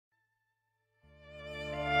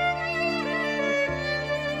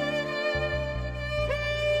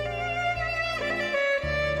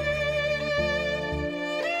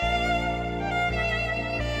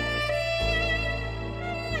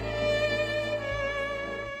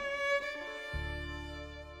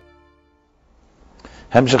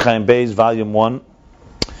Hemshech Chaim Beis, Volume 1,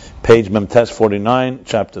 page Memtes 49,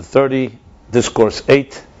 Chapter 30, Discourse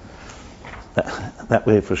 8. That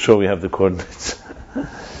way for sure we have the coordinates.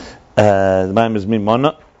 The Maim is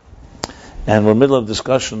Mimona, and we're in the middle of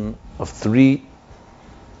discussion of 3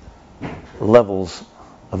 levels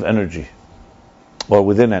of energy, or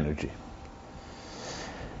within energy.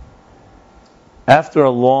 After a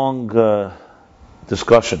long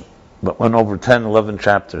discussion, but went over 10, 11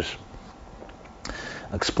 chapters,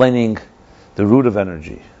 explaining the root of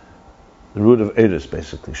energy, the root of Eris,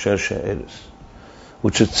 basically, Shershe Eris,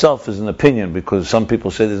 which itself is an opinion, because some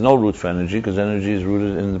people say there's no root for energy, because energy is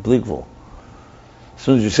rooted in the Bligvul. As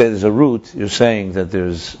soon as you say there's a root, you're saying that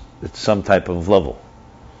it's some type of level.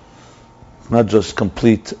 Not just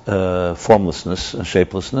complete formlessness and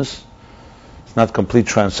shapelessness. It's not complete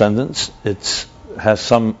transcendence. It has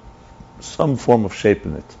some form of shape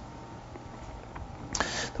in it.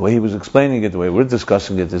 The way he was explaining it, the way we're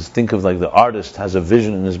discussing it, is think of like the artist has a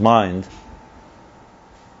vision in his mind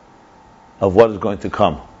of what is going to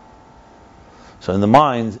come. So in the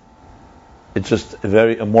mind, it's just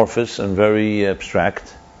very amorphous and very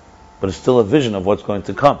abstract, but it's still a vision of what's going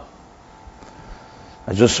to come.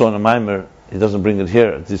 I just saw in a Maimer, he doesn't bring it here,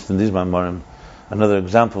 at least in these Maimarim, another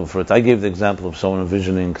example for it. I gave the example of someone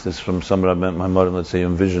envisioning, this from some Maimarim, let's say you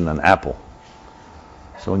envision an apple.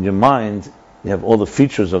 So in your mind, you have all the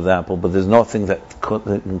features of the apple, but there's nothing that you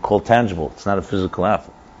can call tangible. It's not a physical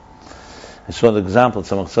apple. I saw the example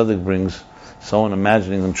Tzemach Tzedek brings, someone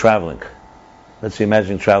imagining them traveling. Let's say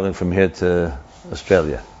imagining traveling from here to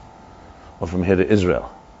Australia, or from here to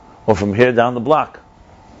Israel, or from here down the block.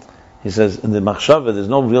 He says, in the Machshava, there's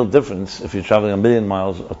no real difference if you're traveling 1,000,000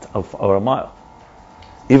 miles or a mile.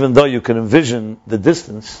 Even though you can envision the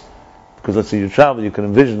distance, because let's say you travel, you can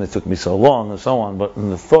envision it took me so long and so on, but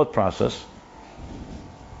in the thought process,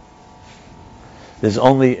 there's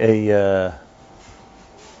only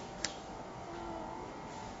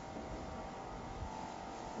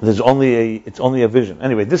it's only a vision.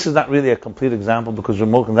 Anyway, this is not really a complete example, because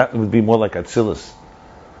that would be more like Atzilus,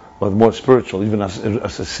 or more spiritual, even as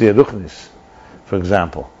a Siyar Ruchnis, for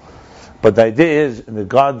example. But the idea is, in the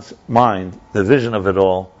God's mind, the vision of it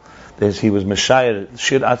all, is he was Meshayir,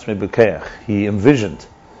 Shir Atzmei B'Keach. He envisioned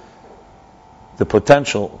the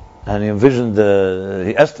potential, and he envisioned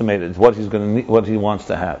he estimated what he's going to need, what he wants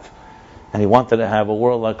to have. And he wanted to have a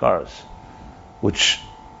world like ours, which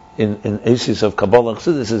in Aces of Kabbalah,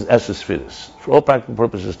 this is Esser Spheres. For all practical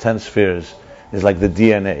purposes, 10 spheres is like the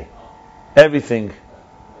DNA. Everything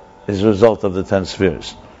is a result of the 10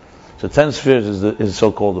 spheres. So 10 spheres is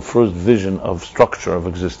so-called the first vision of structure of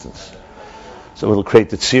existence. So it will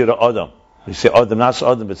create the Tzira Adam. You say Adam Nas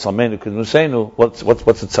Adam B'Tzalmeinu K'Nusenu. What's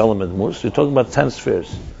the Tzelem Mus? You're talking about 10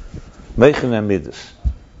 spheres. Meichin and Midas.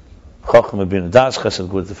 Chacham Bina Das Chesed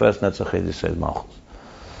Gvur the first Netzach Yisrael Malchus.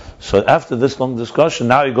 So after this long discussion,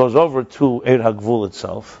 now he goes over to Eir HaGvul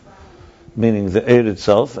itself, meaning the Eir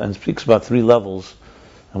itself, and speaks about 3 levels.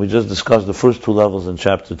 And we just discussed the first 2 levels in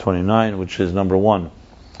chapter 29, which is number 1,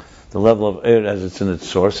 the level of Eir as it's in its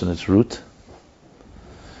source and its root.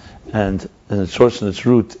 And in its source and its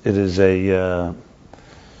root, it is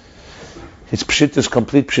it's pshittus,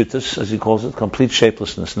 complete pshittus, as he calls it, complete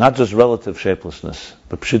shapelessness, not just relative shapelessness,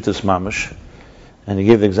 but pshittus mamash. And he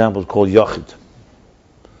gave the example called Yochid.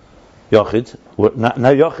 Yochid.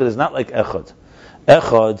 Now Yochid is not like Echad.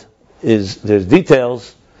 Echad there's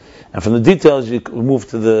details, and from the details you move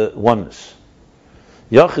to the oneness.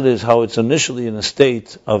 Yochid is how it's initially in a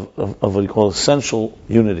state of what you call essential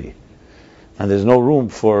unity, and there's no room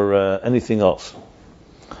for anything else.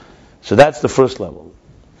 So that's the first level.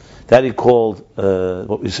 That he called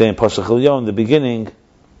what we say in Pasuk Elyon in the beginning,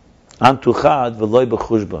 Antuchad v'loy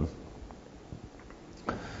b'chushban.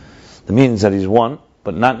 That means that he's one,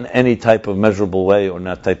 but not in any type of measurable way, or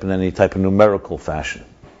not in any type of numerical fashion.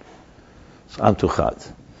 It's Antuchad.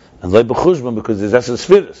 And loy b'chushban, because there's Esser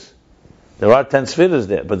Spheres. There are 10 spheres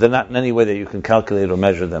there, but they're not in any way that you can calculate or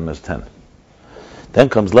measure them as 10. Then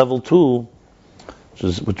comes level 2,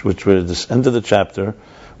 which we're at this end of the chapter,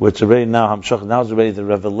 which already now is already the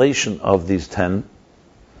revelation of these 10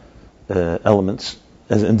 elements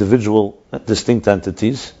as individual, distinct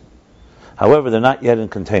entities. However, they're not yet in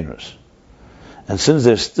containers. And since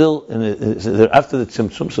they're still they're after the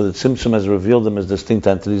Tzimtzum, so the Tzimtzum has revealed them as distinct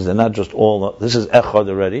entities. They're not just all. This is Echad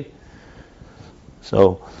already.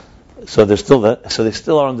 So they're still that. So they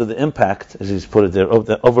still are under the impact, as he's put it there, of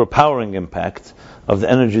the overpowering impact of the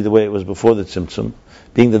energy the way it was before the Tzimtzum,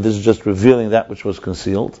 being that this is just revealing that which was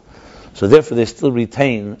concealed. So therefore they still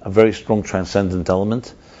retain a very strong transcendent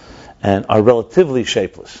element and are relatively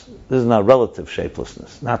shapeless. This is not relative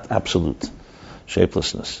shapelessness, not absolute.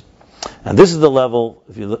 shapelessness. And this is the level,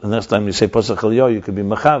 if you next time you say Pasach Eliyahu, you could be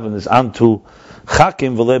Mechavan, is Antu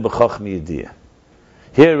Chakim V'lei B'Chachmi Yediyah.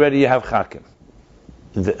 Here already you have Chakim.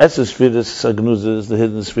 In the Esser spheres, Sagnuzas, the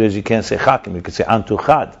hidden spheres, you can't say Chakim, you could say Antu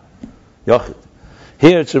Chad, Yochid.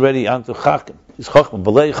 Here it's already Antu Chakim. It's Chachma,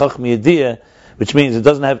 V'lei Chachmi Yediyah, which means it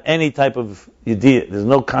doesn't have any type of Yediyah. There's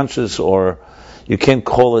no conscious, or you can't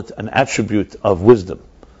call it an attribute of wisdom.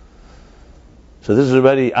 So this is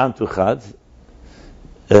already Antu Chad.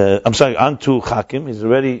 Antu Chakim. He's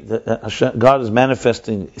already, God is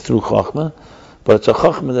manifesting through Chachma, but it's a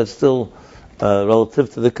Chachma that's still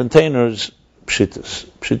relative to the containers, Pshittas.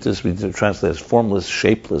 Pshittas we translate as formless,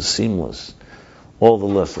 shapeless, seamless, all the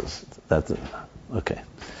lessons. Okay.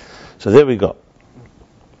 So there we go.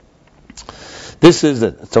 This is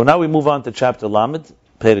it. So now we move on to chapter Lamed,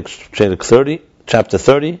 chapter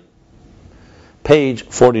 30, page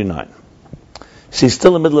 49. See, he's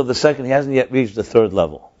still in the middle of the second. He hasn't yet reached the third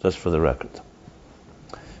level, just for the record.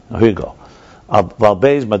 Now here you go.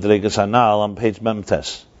 Valbeis Madregas Hanal on page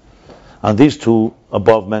Memtes. On these two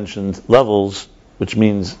above mentioned levels, which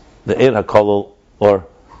means the Eir HaKolol, or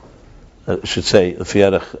I should say,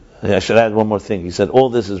 I should add one more thing. He said all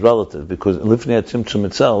this is relative, because in Lifnei Tzimtzum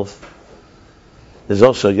itself, there's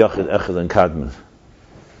also Yachid, Echad, and Kadmon.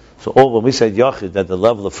 So when we say Yachid, that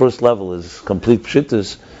the first level is complete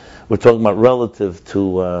Pshittas, we're talking about relative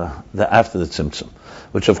to the after the Tzimtzum,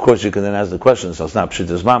 which of course you can then ask the question, so it's not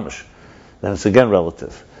Pshittas Mamash, then it's again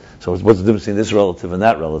relative. So what's the difference between this relative and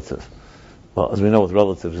that relative? Well, as we know with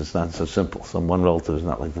relatives, it's not so simple. So one relative is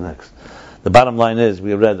not like the next. The bottom line is, I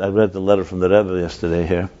read the letter from the Rebbe yesterday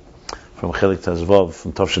here, from Chelik Tazvov,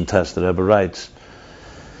 from Tovshin Test. The Rebbe writes,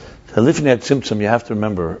 Lifnei Tzimtzum, you have to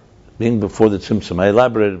remember, being before the Tzimtzum, I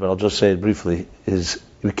elaborated, but I'll just say it briefly, is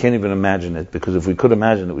we can't even imagine it, because if we could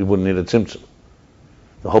imagine it, we wouldn't need a Tzimtzum.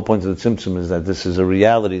 The whole point of the Tzimtzum is that this is a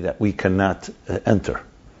reality that we cannot enter.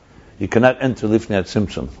 You cannot enter Lifnei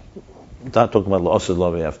Tzimtzum. I'm not talking about L'Osad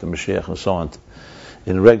Lavi after Mashiach and so on.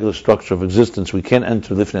 In a regular structure of existence, we can't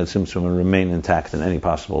enter Lifnei Tzimtzum and remain intact in any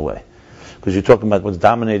possible way. Because you're talking about what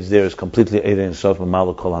dominates there is completely Eirei and Sof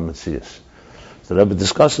Mamal Kol HaMetzias. The Rebbe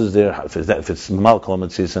discusses there, if it's Mamal Kol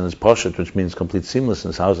HaMetzias and it's Poshet, which means complete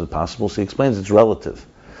seamlessness, how is it possible? So he explains it's relative.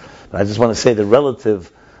 But I just want to say the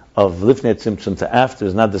relative of Lifnei Tzimtzum to after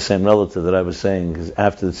is not the same relative that I was saying is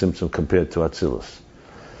after the Tzimtzum compared to Atzilus.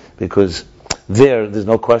 Because there's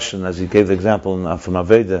no question, as he gave the example from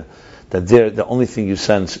Aveda, that the only thing you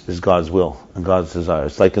sense is God's will and God's desire.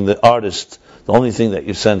 It's like in the artist, the only thing that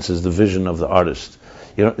you sense is the vision of the artist.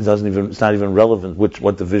 It's not even relevant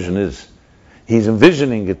what the vision is. He's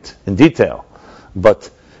envisioning it in detail, but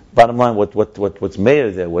bottom line, what's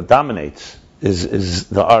made there, what dominates, is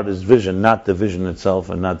the artist's vision, not the vision itself,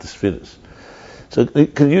 and not the spheres. So you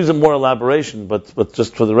can use a more elaboration, but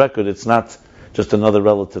just for the record, it's not just another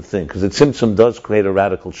relative thing, because the Tzimtzum does create a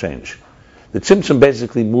radical change. The Tzimtzum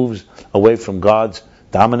basically moves away from God's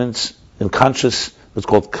dominance in what's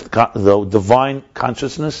called the divine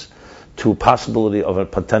consciousness, to a possibility of a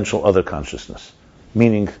potential other consciousness.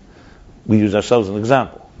 Meaning, we use ourselves as an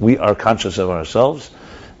example. We are conscious of ourselves,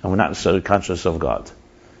 and we're not necessarily conscious of God.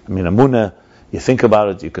 I mean, Amunah, you think about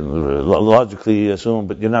it, you can logically assume,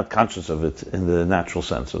 but you're not conscious of it in the natural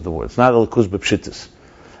sense of the word. It's not a L'kuz b'pshittis.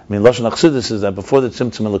 I mean, Lashon HaChassidus is that before the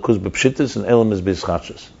Tzimtzum and L'kuz b'pshittis, and Elam is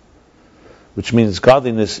b'yischachas, which means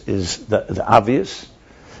godliness is the obvious,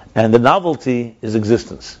 and the novelty is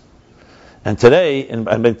existence. And today,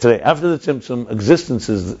 after the Tzimtzum, existence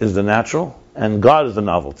is the natural, and God is the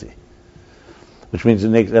novelty. Which means it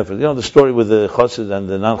makes effort. The story with the Chassid and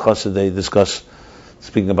the non-Chassid, they discuss,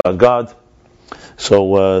 speaking about God.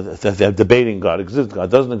 So they're debating God exists,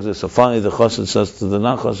 God doesn't exist. So finally the Chassid says to the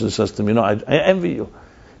non-Chassid, says to him, I envy you.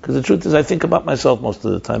 Because the truth is, I think about myself most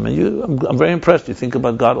of the time, and I'm very impressed. You think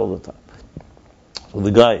about God all the time. So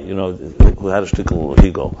the guy, who had a shtickle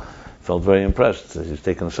ego, felt very impressed. He's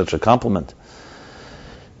taken such a compliment.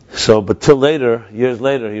 So, but years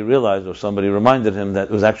later, he realized, or somebody reminded him, that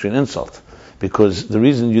it was actually an insult. Because the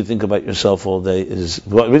reason you think about yourself all day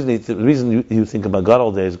the reason you think about God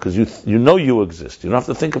all day is because you know you exist. You don't have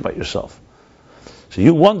to think about yourself. So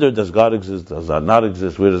you wonder, does God exist? Does God not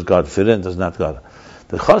exist? Where does God fit in? Does not God?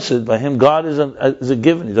 The Chassid, by him, God is a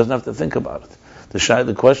given. He doesn't have to think about it.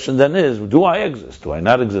 The question then is, do I exist? Do I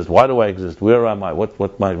not exist? Why do I exist? Where am I?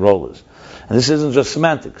 What my role is? And this isn't just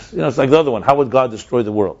semantics. It's like the other one. How would God destroy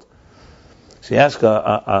the world? So you ask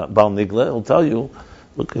a Baal Nigla, he'll tell you,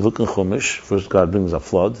 look in Chumash, first God brings a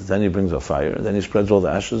flood, then he brings a fire, then he spreads all the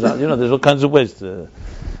ashes out. There's all kinds of ways to...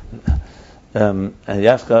 and you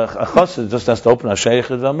ask a Chassid, just has to open a Sheikh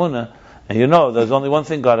Amunah, and there's only one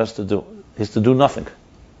thing God has to do. is to do nothing.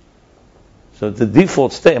 So the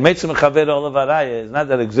default state, is not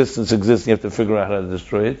that existence exists, you have to figure out how to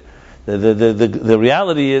destroy it. The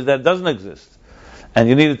reality is that it doesn't exist. And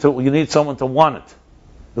you need someone to want it.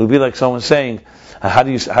 It would be like someone saying, how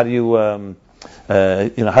do you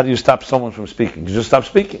stop someone from speaking? You just stop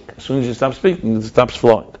speaking. As soon as you stop speaking, it stops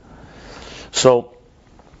flowing. So,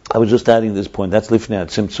 I was just adding this point. That's Lifnei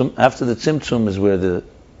Tzimtzum. After the Tzimtzum is where the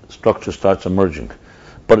structure starts emerging.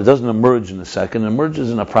 But it doesn't emerge in a second, it emerges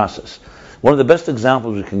in a process. One of the best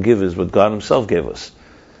examples we can give is what God Himself gave us.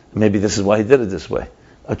 Maybe this is why He did it this way.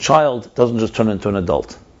 A child doesn't just turn into an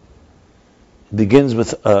adult. It begins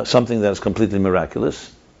with something that is completely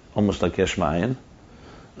miraculous, almost like Yesh Ma'ayin.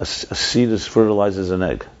 A seed fertilizes an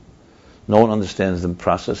egg. No one understands the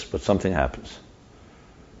process, but something happens.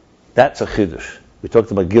 That's a Chiddush. We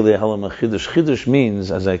talked about Gilei Halam and Chiddush. Chiddush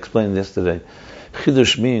means, as I explained yesterday,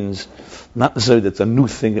 Chiddush means not necessarily that it's a new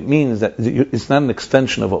thing. It means that it's not an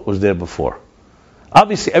extension of what was there before.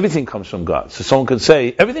 Obviously, everything comes from God. So someone could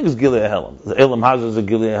say, everything is Gilei Halam. The Elam Hazar is a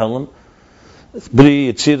Gilei Halam.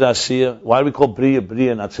 Bri, Yitzir, Asiya. Why do we call Bria,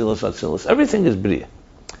 Bria, and Atzilus, Atzilus? Everything is Bria.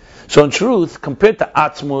 So in truth, compared to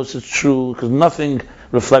Atzmos, it's true, because nothing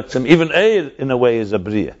reflects Him. Even Eir, in a way, is a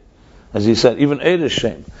Bria. As he said, even Eir is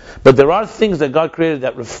shame. But there are things that God created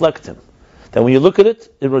that reflect Him. That when you look at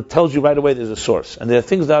it, it tells you right away there's a source. And there are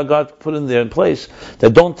things that God put in there in place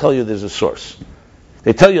that don't tell you there's a source.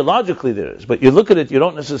 They tell you logically there is, but you look at it, you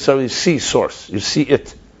don't necessarily see source. You see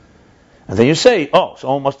it. And then you say, oh,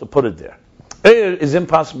 someone must have put it there. Eir is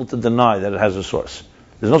impossible to deny that it has a source.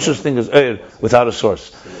 There's no such thing as Eir without a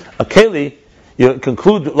source. A Keli, you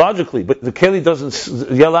conclude logically, but the Keli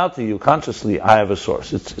doesn't yell out to you consciously, I have a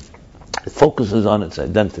source. It focuses on its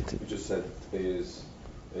identity. You just said Eir is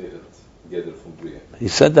Geder from Bria. He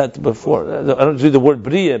said that before. I don't see the word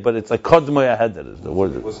Bria, but it's like Kodmoya Heder is the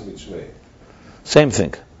word. It wasn't with Shmei. Same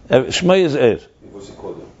thing. Shmei is Eir. It was a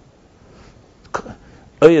Kodem.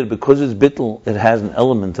 Eir, because it's bittul, it has an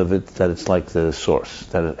element of it that it's like the source.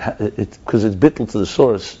 That because it's bittul to the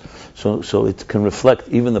source, so it can reflect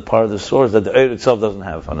even the part of the source that the Eir itself doesn't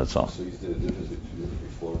have on its own. So is there a difference between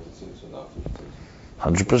before the Tzimtzum and after the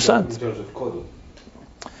Tzimtzum? 100%. In terms of Kodem.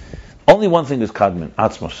 Only one thing is Kadmin,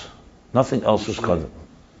 Atzmos. Nothing else is Kadmin.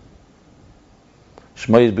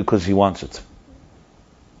 Shmei is because he wants it.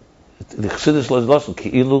 The Chassidus is lashon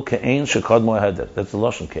Ke'ilu Ke'ein Shekadmo Heder. That's the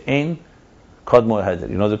lashon Ke'ein Kadmo Heder.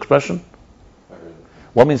 You know the expression?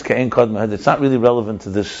 What means Ke'ein Kadmo Heder? It's not really relevant to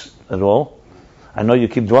this at all. I know you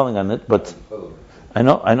keep dwelling on it, but I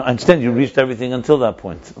know. I understand you reached everything until that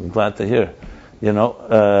point. I'm glad to hear. You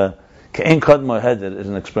know, Ke'ein Kadmo Heder is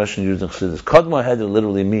an expression used in Chassidus. Kadmo Heder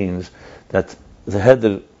literally means that the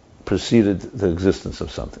Heder preceded the existence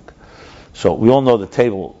of something. So we all know the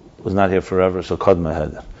table was not here forever, so Kadmo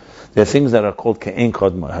Heder. There are things that are called Ke'ein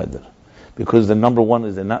Kadmo Heder. Because the number one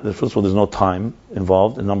is first of all, there's no time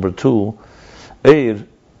involved, and number two, Eir,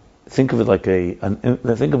 think of it like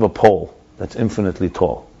think of a pole that's infinitely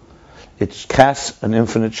tall. It casts an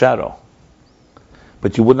infinite shadow.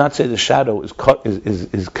 But you would not say the shadow is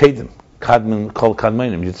Kedim, Kadman called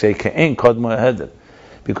Kadmanim. You'd say Ke'ein Kadmo Heder.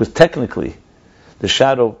 Because technically, the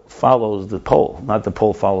shadow follows the pole, not the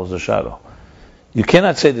pole follows the shadow. You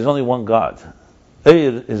cannot say there's only one God.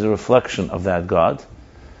 Eir is a reflection of that God.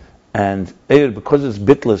 And Eir, because its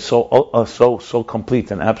bittul is so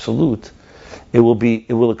complete and absolute, it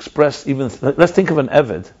will express even. Let's think of an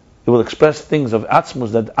Eved. It will express things of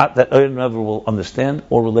Atzmos that Eir never will understand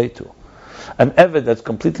or relate to. An Eved that's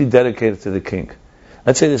completely dedicated to the king.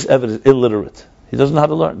 Let's say this Eved is illiterate. He doesn't know how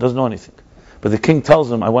to learn. Doesn't know anything. But the king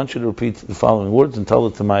tells him, "I want you to repeat the following words and tell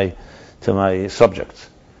it to my subjects."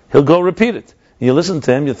 He'll go repeat it. And you listen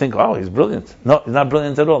to him, you think, "Oh, he's brilliant." No, he's not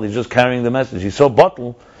brilliant at all. He's just carrying the message. He's so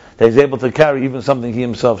bottle that he's able to carry even something he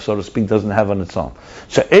himself, so to speak, doesn't have on its own.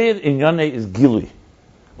 So Eir in Yanei is Gilui.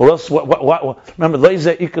 Or else, remember, Leize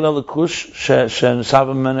Ikra Lekush Shen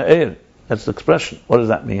Savim Mena Eir. That's the expression. What does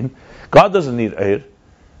that mean? God doesn't need Eir.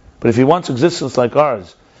 But if He wants existence like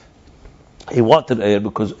ours, He wanted Eir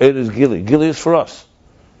because Eir is Gili. Gili is for us.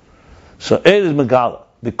 So Eir is Megala.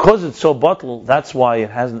 Because it's so bottle, that's why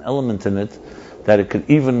it has an element in it that it could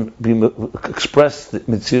even be expressed, the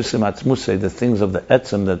things of the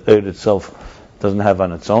etzem that Eir itself doesn't have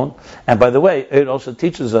on its own. And by the way, Eir also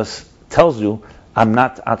teaches us, tells you, I'm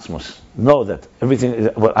not Atzmos. Know that everything,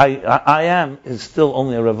 what I am is still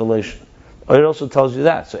only a revelation. Eir also tells you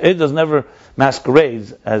that. So Eir does never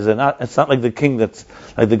masquerades as it's not like the king that's,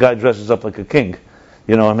 like the guy dresses up like a king,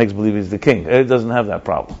 and makes believe he's the king. Eir doesn't have that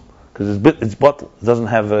problem. Because it's bottle. It doesn't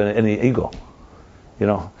have any ego.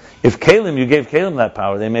 If Kalim, you gave Kalim that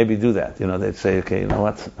power, they maybe do that. They'd say, okay, you know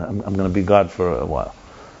what? I'm going to be God for a while.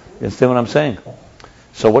 You understand what I'm saying?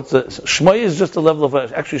 So Shmoi is just a level of,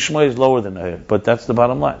 actually Shmoi is lower than Eir, but that's the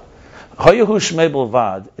bottom line. Hayahu Shmei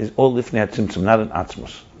B'Vad is all Lifnei HaTzimtzum, not an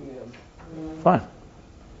Atzmus. Fine.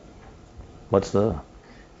 What's the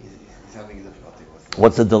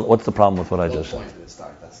problem with what I just said?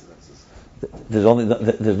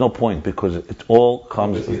 There's no point because it all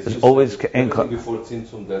comes. It's always before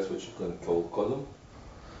Tzimtzum. That's what you can call Kodom.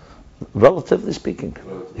 Relatively speaking,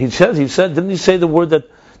 he said. Didn't he say the word that?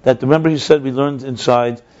 Remember, he said we learned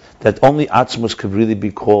inside that only Atzmus could really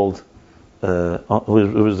be called. What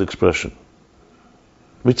was the expression?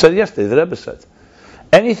 We said yesterday. The Rebbe said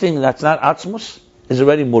anything that's not Atzmus is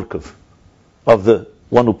already Murkav of the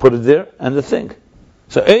one who put it there and the thing.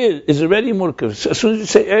 So Eir is already Murkav. So as soon as you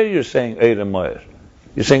say Eir, you're saying Eir and Moir.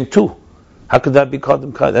 You're saying two. How could that be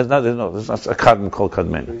Kadam Kad? That's not a Kadam called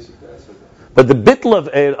Kadmen. But the bitl of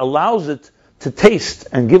Eir allows it to taste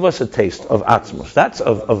and give us a taste of Atzmus. That's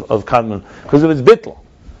of Kadman. Because of its bitl.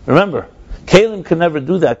 Remember, Kalim can never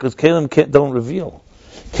do that because Kalim don't reveal.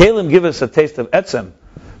 Kalim give us a taste of Etzem,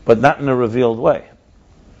 but not in a revealed way.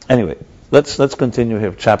 Anyway, let's continue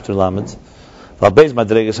here. Chapter Lamed. And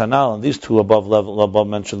these two above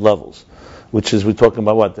mentioned levels, which is we're talking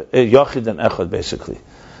about what? Yochid and Echad, basically.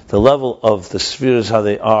 The level of the spheres, how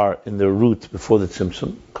they are in their root before the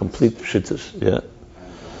Tzimtzum, complete Pshittas, yeah.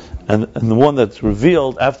 And the one that's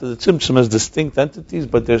revealed after the Tzimtzum as distinct entities,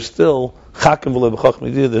 but they're still Chakim v'lo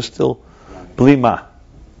b'chacham, they're still Blima.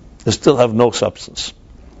 They still have no substance.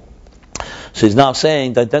 So he's now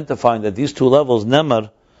saying, identifying that these two levels, Nemar,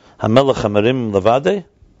 HaMelech HaMerim Levade,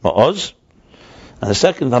 Ma'oz, and the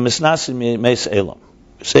second, HaMisnasi Meis Elam.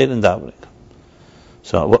 Say it in davening.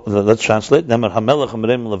 So let's translate. Nemar HaMelech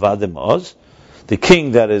HaMerim Levade Ma'oz. The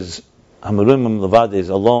king that is Hamarim Levade is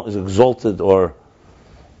alone, is exalted or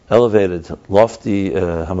elevated, lofty.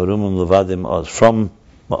 Hamarim Levade Ma'oz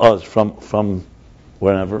from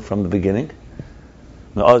wherever, from the beginning.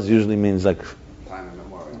 Ma'oz usually means like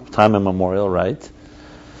time immemorial, right?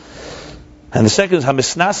 And the second is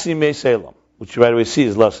Hamisnasi Meis Elam, which you right away see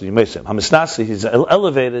is less than Yemesem. Hamisnasi, he's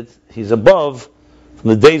elevated, he's above from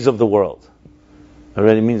the days of the world.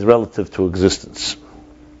 Already means relative to existence.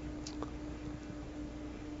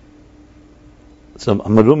 So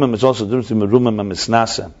Merumim is also different between Merumim and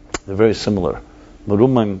Misnasa. They're very similar.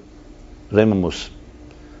 Merumim, Remamus.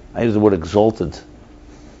 I use the word exalted.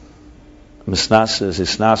 Misnasa is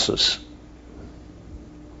Isnasus.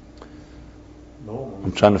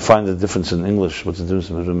 I'm trying to find the difference in English. What's the difference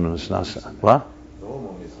between Merumim and Misnasa? What?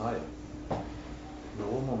 Merumim is higher.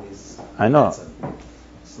 Merumim is... I know.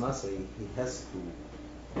 Misnasa, he has to...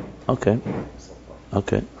 Okay.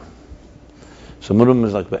 So Merumim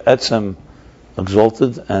is like Be'etzem,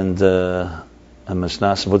 exalted, and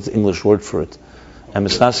Misnasa, what's the English word for it? And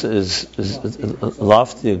Misnasa is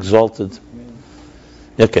lofty, exalted.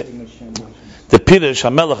 Okay. The Pirish,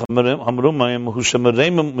 Hamelech Hamrumayim, who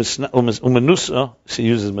Shemereim Umenusa, she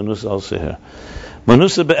uses Menusa also here.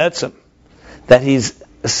 Menusa Be'etzem, that he's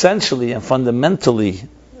essentially and fundamentally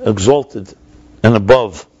exalted and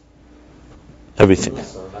above everything.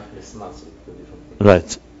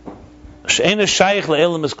 Right. She'ena Shaykh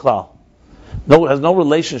Le'elam is Klal. No, it has no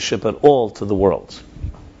relationship at all to the world.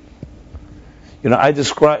 I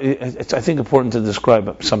think important to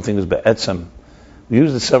describe something as Be'etzem. We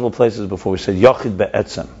used it several places before. We said Yochid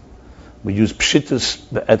Be'etzem. We use Pshitus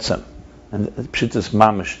Be'etzem. And Pshitus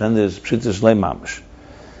Mamish. Then there's Pshitus Le Mamish.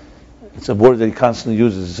 It's a word that he constantly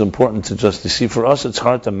uses. It's important to just see. For us, it's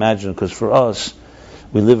hard to imagine because for us,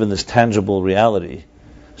 we live in this tangible reality.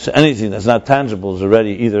 So anything that's not tangible is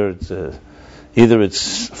already either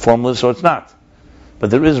it's formless or it's not. But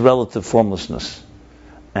there is relative formlessness.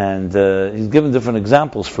 And he's given different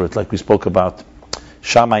examples for it, like we spoke about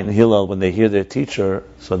Shammai and Hillel when they hear their teacher.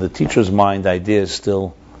 So the teacher's mind, the idea is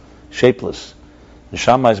still shapeless. In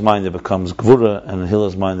Shammai's mind it becomes Gvura, and in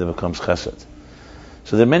Hillel's mind it becomes Chesed.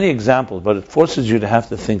 So there are many examples, but it forces you to have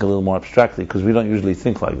to think a little more abstractly because we don't usually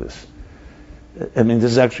think like this. I mean,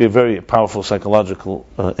 this is actually a very powerful psychological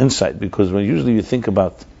insight because when usually you think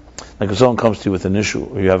about, like if someone comes to you with an issue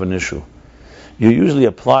or you have an issue, you usually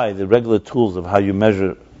apply the regular tools of how you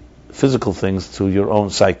measure physical things to your own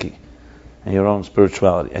psyche and your own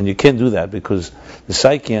spirituality. And you can't do that because the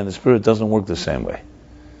psyche and the spirit doesn't work the same way.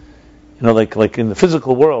 Like in the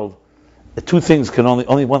physical world, the two things can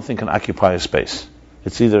only one thing can occupy a space.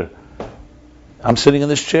 It's either I'm sitting in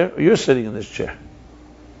this chair or you're sitting in this chair.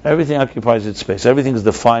 Everything occupies its space. Everything is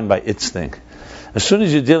defined by its thing. As soon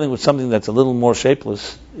as you're dealing with something that's a little more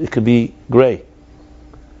shapeless, it could be gray.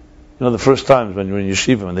 You know, the first times when you're in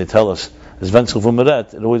yeshiva and they tell us, as Venzel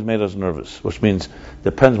Vumeret, it always made us nervous, which means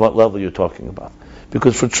depends what level you're talking about.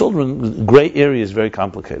 Because for children, gray area is very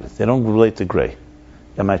complicated. They don't relate to gray.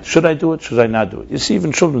 Should I do it? Should I not do it? You see,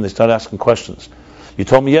 even children, they start asking questions. You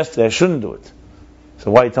told me yesterday I shouldn't do it. So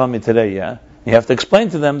why are you telling me today, yeah? You have to explain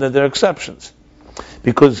to them that there are exceptions.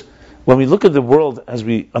 Because when we look at the world as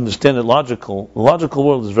we understand it the logical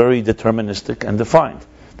world is very deterministic and defined.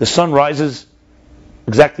 The sun rises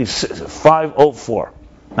exactly 5:04.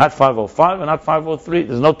 Not 5:05 and not 5:03.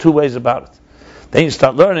 There's no two ways about it. Then you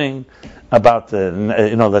start learning about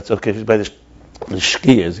that's okay, by the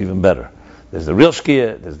shkia is even better. There's the real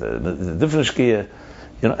shkia, there's the different shkia,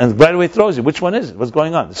 and right away throws you. Which one is it? What's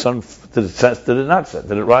going on? The sun, did it set, did it not set?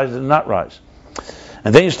 Did it rise, did it not rise?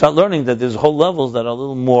 And then you start learning that there's whole levels that are a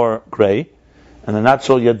little more gray, and they're not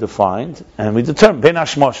so yet defined, and we determine, ben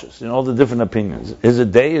hashmoshes, all the different opinions. Is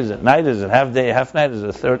it day, is it night, is it half day, half night, is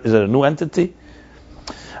it a new entity?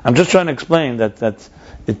 I'm just trying to explain that the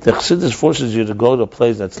Chassidus forces you to go to a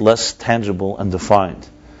place that's less tangible and defined.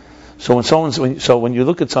 So when you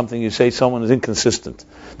look at something, you say someone is inconsistent.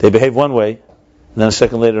 They behave one way, and then a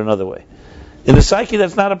second later another way. In the psyche,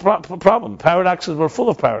 that's not a problem. Paradoxes, we're full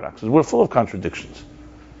of paradoxes. We're full of contradictions.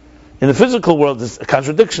 In the physical world, this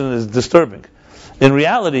contradiction is disturbing. In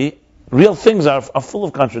reality, real things are full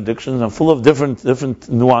of contradictions and full of different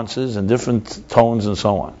nuances and different tones and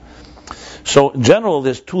so on. So in general,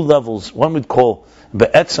 there's two levels. One would call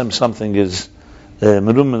be'etzem something is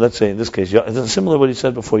merumah, let's say in this case, it's similar to what he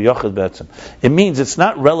said before, yochid be'etzem. It means it's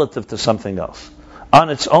not relative to something else. On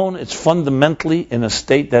its own, it's fundamentally in a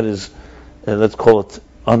state that is, let's call it,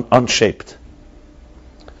 unshaped.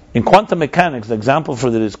 In quantum mechanics, the example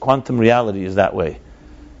for that is quantum reality is that way.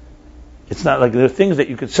 It's not like there are things that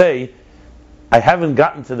you could say, I haven't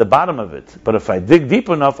gotten to the bottom of it, but if I dig deep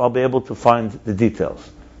enough, I'll be able to find the details.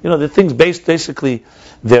 The things basically,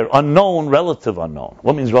 they're unknown, relative unknown.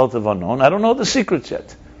 What means relative unknown? I don't know the secrets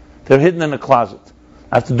yet. They're hidden in a closet.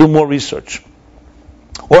 I have to do more research.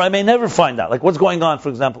 Or I may never find out. Like what's going on, for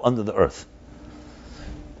example, under the earth.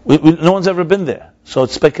 No one's ever been there. So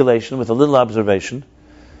it's speculation with a little observation.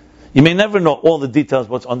 You may never know all the details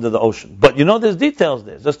what's under the ocean. But there's details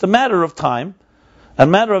there. It's just a matter of time, a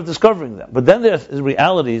matter of discovering them. But then there's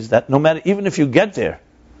realities that no matter, even if you get there,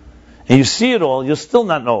 and you see it all, you'll still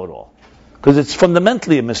not know it all. Because it's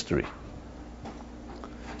fundamentally a mystery.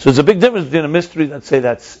 So there's a big difference between a mystery, let's say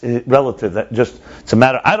that's relative, that it's a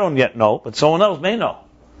matter I don't yet know, but someone else may know.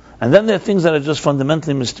 And then there are things that are just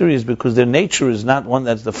fundamentally mysterious because their nature is not one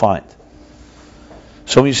that's defined.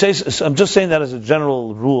 So when you say, so I'm just saying that as a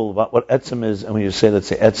general rule about what etzem is, and when you say, let's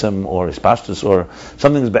say etzem or ispashtus, or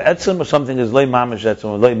something is be'etzem or something is lei mamish etzem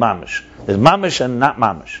or lei mamish. There's mamish and not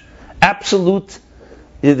mamish. Absolute.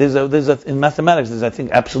 In mathematics, there's I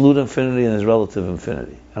think absolute infinity and there's relative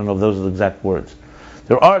infinity. I don't know if those are the exact words.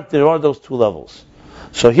 There are those two levels.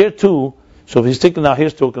 So here too. So if he's taking now,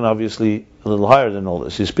 he's talking obviously a little higher than all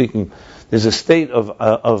this. He's speaking. There's a state of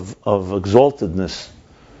exaltedness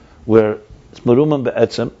where it's merumah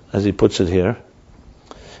be'etzem, as he puts it here,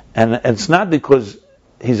 and it's not because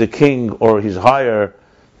he's a king or he's higher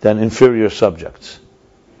than inferior subjects.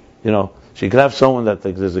 So you can have someone that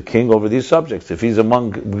thinks there's a king over these subjects. If he's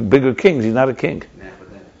among bigger kings, he's not a king.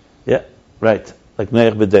 Yeah, right. Like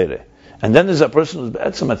Neich B'Deireh. And then there's a person who's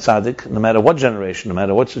be'etzem at tzaddik, no matter what generation, no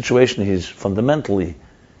matter what situation, he's fundamentally,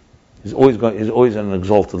 he's always on an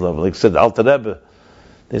exalted level. Like I said, Alter Rebbe,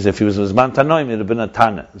 if he was Zman Tanoim, he would have been a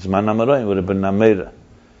Tana. Zman Amaroim would have been a Meira.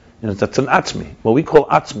 That's an Atzmi. What we call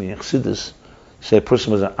Atzmi in Chassidus, you say a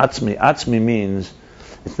person was an Atzmi. Atzmi means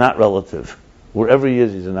it's not relative. Wherever he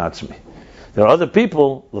is, he's an Atzmi. There are other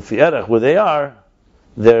people, Lefi Erech, where they are,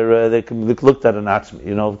 they can be looked at an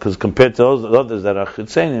Atzmi, because compared to those others that are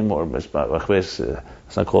Chitzenim, or it's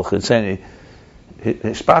not called Chitzeni,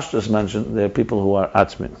 Hishpashtus mentioned, there are people who are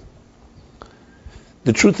Atzmi.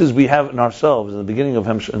 The truth is we have in ourselves, in the beginning of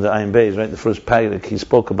Hemsh, in the Ayin Beis, right, the first paragraph, he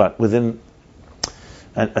spoke about within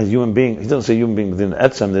a human being, he doesn't say human being within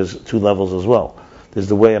Etzem, there's two levels as well. There's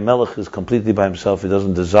the way a Melech is completely by himself, he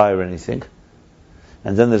doesn't desire anything.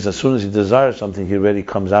 And then there's as soon as he desires something, he already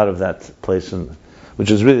comes out of that place, which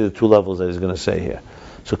is really the two levels that he's going to say here.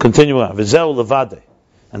 So continue on. V'zeu levade.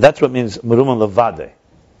 And that's what means merumah levade.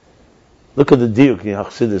 Look at the diuk in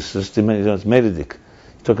Chassidus, it's Meridik.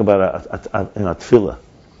 You talk about a tefillah.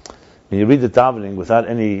 When you read the davening without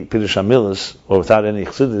any Pirush HaMilas or without any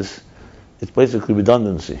Chassidus, it's basically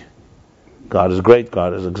redundancy. God is great,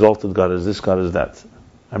 God is exalted, God is this, God is that.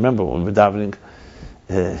 I remember when we were davening,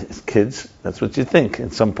 kids, that's what you think.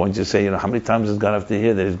 At some point you say, how many times does God have to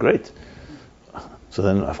hear that He's great? So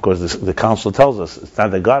then, of course, the council tells us, it's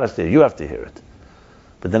not that God is there, you have to hear it.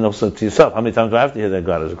 But then also to yourself, how many times do I have to hear that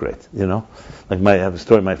God is great? You know? Like I have a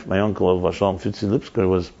story, my uncle, Vashalom Fitzi Lipsker,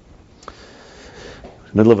 was in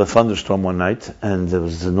the middle of a thunderstorm one night, and there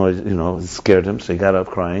was a noise, it scared him, so he got up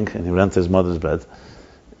crying, and he ran to his mother's bed.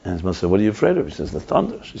 And his mother said, what are you afraid of? He says, the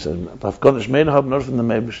thunder. She said,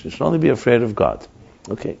 you should only be afraid of God.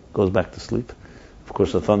 Okay, goes back to sleep. Of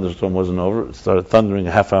course, the thunderstorm wasn't over. It started thundering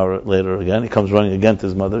a half hour later again. He comes running again to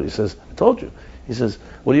his mother. He says, I told you. He says,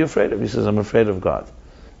 what are you afraid of? He says, I'm afraid of God.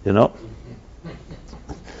 You know?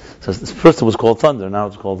 So first it was called thunder, now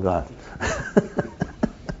it's called God.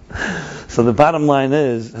 So the bottom line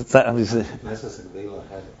is, They had all these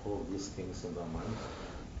things in their mind.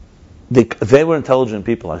 They were intelligent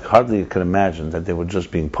people. I hardly could imagine that they were just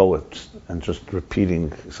being poets and just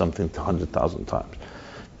repeating something 100,000 times.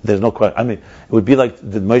 There's no question. I mean, it would be like,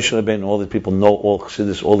 did Moshe Rabbeinu and all the people know all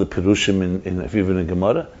Chassidus, all the Pirushim even in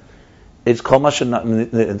Gemara? It's called Masha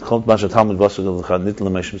Talmud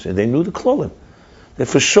Vasagal. They knew the Klolim. They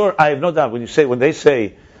for sure, I have no doubt, when they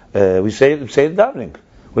say, we say it in davening.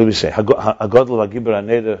 What do we say? Hagodl V'Gibur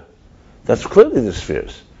HaNeder. That's clearly the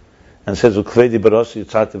spheres. And it says, Ukvedi Barosi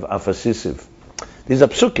Yitzativ Afasisiv. These are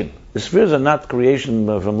psukim. The spheres are not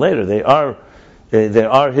creation from later. They are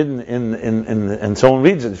hidden in someone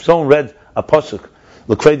reads it. If someone read a pasuk,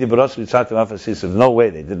 L'kvedi Barosi Yitzativ Afasisiv, no way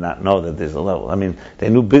they did not know that there's a level. I mean, they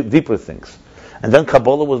knew deeper things. And then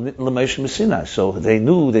Kabbalah was L'Moshe Messina, so they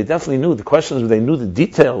definitely knew. The question is, they knew the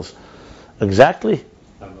details exactly.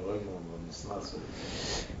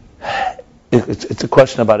 It's a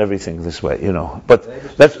question about everything this way, But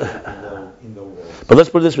let's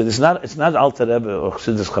put it this way: it's not Alter Rebbe or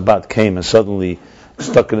Chassidus Chabad came and suddenly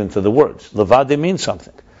stuck it into the words. Levade means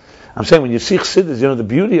something. I'm saying when you see Chassidus, the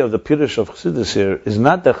beauty of the Pirush of Chassidus here is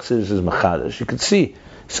not that Chassidus is machadash. You can see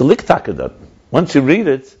it's a liktakadat. Once you read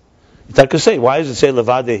it, you can say, why does it say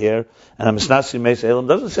Levade here? And Amisnasi Meis Elam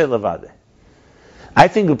doesn't say Levade. I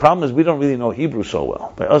think the problem is we don't really know Hebrew so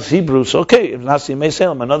well. By us Hebrews, okay, if Nasi Meis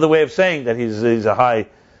Elam, another way of saying that he's a high,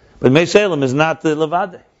 but Meis Elam is not the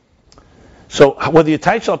Levade. So whether you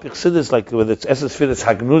touch up Chassidus, like whether it's Esses Firis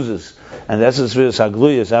Hagnuzes and Esses Firis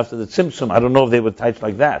Hagluyas after the Tzimtzum, I don't know if they would touch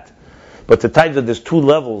like that. But to touch that there's two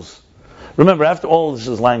levels. Remember, after all, this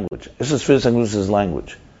is language. Esses Firis Hagnuzes is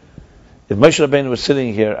language. If Moshe Rabbeinu was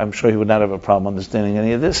sitting here, I'm sure he would not have a problem understanding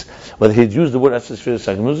any of this. Whether he'd used the word Esses Firis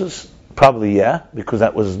Hagnuzes, probably yeah, because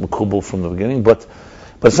that was Mekubal from the beginning, but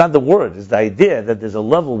it's not the word, it's the idea that there's a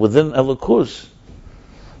level within Elokus.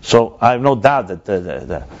 So I have no doubt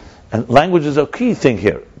that and language is a key thing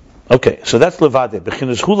here. Okay, so that's Levade.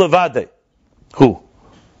 Bechinas Hu Levade. Who?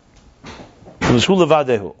 Bechinas Hu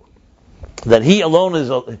Levade Hu. That he alone is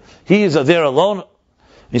there alone. When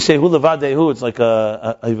you say Hu Levade Hu, it's like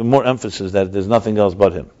even more emphasis that there's nothing else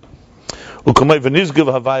but him. Ukamay v'nizgiv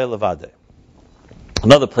havaya Levade.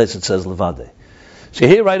 Another place it says Levade. So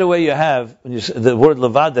here right away you have, when you say, the word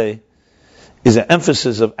Levade is an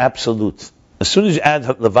emphasis of absolute. As soon as you add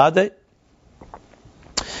Levade,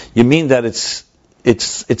 you mean that it's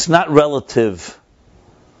not relative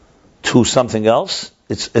to something else.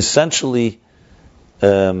 It's essentially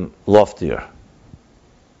loftier.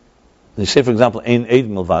 You say, for example, Ein Eid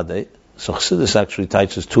Milvade. So Chassidus actually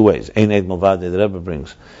teaches two ways. Ein Eid Milvade, the Rebbe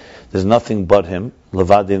brings. There's nothing but him.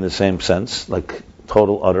 Levade in the same sense, like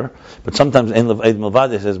total, utter. But sometimes Ein Eid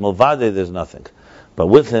Milvade says, Milvade, there's nothing. But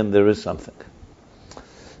with him, there is something.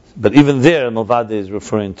 But even there, Milvade is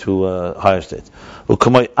referring to a higher state. Like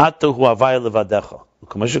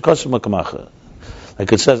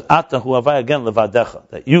it says, Ata hu havaya again levadecha,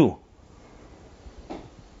 that you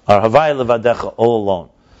are havaya levadecha, all alone.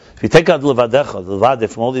 If you take out levadecha, the levade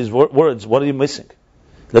from all these words, what are you missing?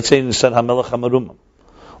 Let's say you said hamelech hamarumim,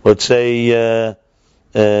 or let's say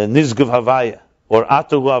nizguv havaya, or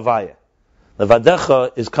Ata hu havaya.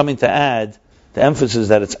 Levadecha is coming to add the emphasis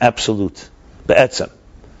that it's absolute, be'etzem.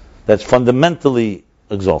 That's fundamentally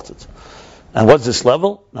exalted. And what's this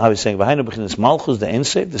level? Now he's saying, V'hainu b'chinas Malchus the Ein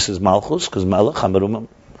Sof. This is Malchus, because Melech, Hamerumim.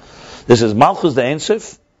 This is Malchus the Ein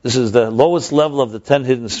Sof. This is the lowest level of the 10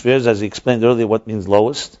 hidden spheres, as he explained earlier what means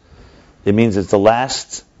lowest. It means it's the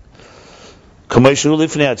last. How it's before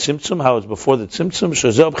the Tzimtzum.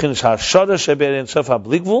 Shezeh b'chinas ha'shara sheber Ein Sof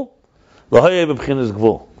ha'bligvul, l'hoyeh b'chinas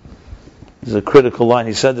gvul. This is a critical line.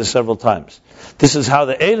 He said this several times. This is how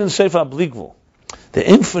the Ein Sof ha'bligvul, the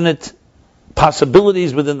infinite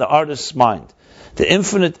possibilities within the artist's mind, the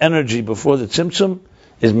infinite energy before the Tzimtzum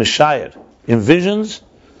is Mishayir, envisions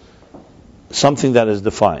something that is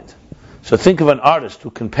defined. So think of an artist who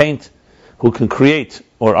can paint, who can create,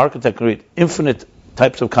 or architect create infinite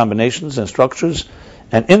types of combinations and structures,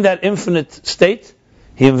 and in that infinite state,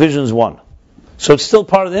 he envisions one. So it's still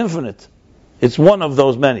part of the infinite. It's one of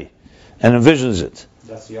those many, and envisions it.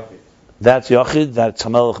 That's Yachid. That's Yachid, that's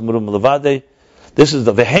Hamelech Murum Levade. This is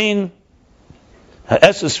the Vehain,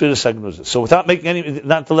 Ha'eses Sfiras HaGnuzah. So without making any,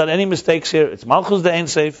 not to let any mistakes here, it's Malchus the Ein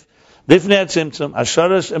Seif, Lifnei HaTzimtzum,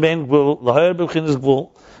 Asharas Ebein Gvul, Lahoyer B'Chinas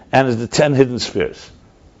Gvul, and is the 10 hidden spheres.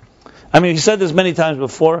 I mean, he said this many times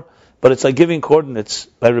before, but it's like giving coordinates.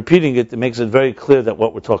 By repeating it, it makes it very clear that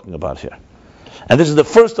what we're talking about here. And this is the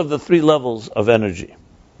first of the 3 levels of energy,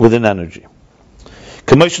 within energy.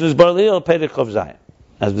 Commission is Barliel, Perek of Zayin.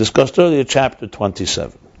 As discussed earlier, chapter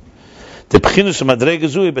 27. The B'chinus Madrega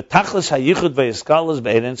Zui B'tachlis HaYichud V'Yiskalas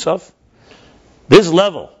B'Ein Ein Sof. This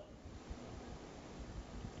level.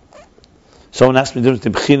 Someone asked me the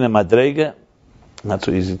difference between B'china and Madrega. Not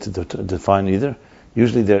so easy to define either.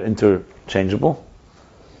 Usually they're interchangeable.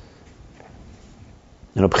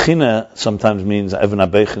 You know, B'china sometimes means, Even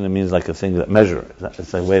HaBeichina means like a thing that measure.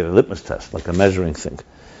 It's like a way of a litmus test, like a measuring thing.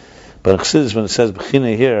 But in Chassidus, when it says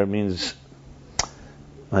B'china here, it means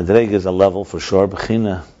Madrega is a level for sure.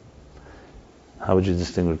 B'china, how would you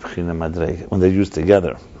distinguish B'china and Madrega when they're used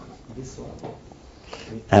together?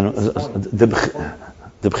 And the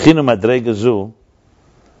B'china Madrega Zu,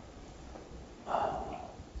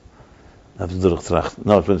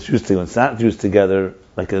 no, when it's used together, when it's not used together,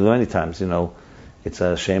 like many times, you know, it's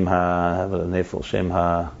a Shem Ha, Nefel, Shem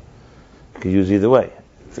Ha, you can use either way.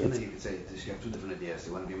 You could say you have 2 different ideas.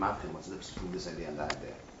 You want to be mafkin, what's the difference between this idea and that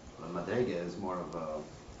idea? Well, Madrega is more of a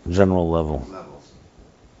general level. levels.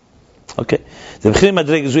 Okay. The B'china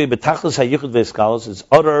Madrega Zui B'tachlis HaYichud V'Yiskalas is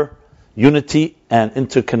utter unity and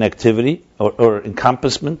interconnectivity, or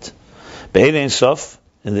encompassment. B'Ein Ein Sof,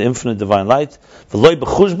 in the infinite divine light. V'loi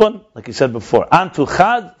b'chushbon, like he said before. Antu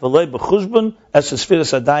chad, v'loi b'chushbon, es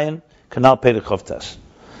esfiras adayin, kanal perek chavtes.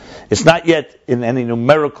 It's not yet in any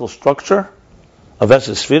numerical structure of es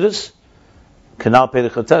esfiras, kanal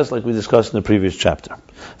perek chavtes, like we discussed in the previous chapter.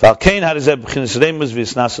 V'alkein harizeh b'chinas reimus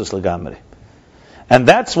v'yisnasus legamri. And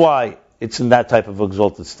that's why it's in that type of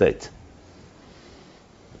exalted state.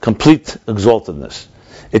 Complete exaltedness.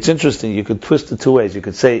 It's interesting, you could twist it 2 ways. You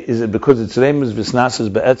could say, is it because it's Remus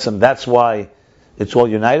Visnasis Be'etzem, that's why it's all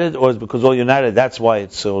united, or is it because all united, that's why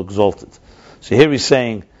it's so exalted? So here he's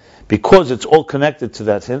saying, because it's all connected to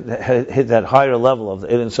that higher level of the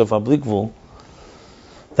Ein Sof Ablikvul,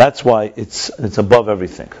 that's why it's above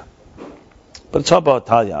everything. But it's about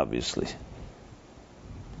Talia, obviously.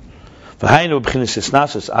 And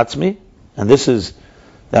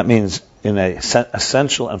that means in a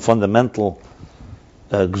essential and fundamental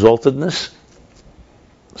exaltedness,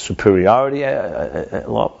 superiority,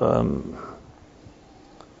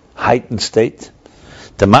 heightened state.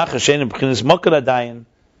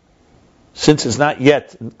 Since it's not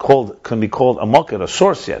yet can be called a mokir, a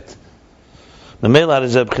source yet.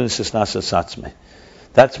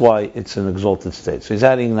 That's why it's an exalted state. So he's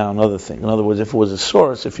adding now another thing. In other words, if it was a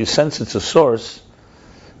source, if you sense it's a source,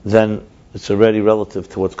 then it's already relative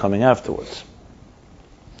to what's coming afterwards.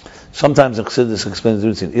 Sometimes in Chassidus explains the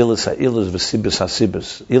difference between Ilis HaIlis v'Sibis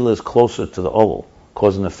HaSibis. Ilis is closer to the Ol,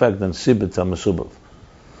 cause and effect, than Sibit HaMesubav.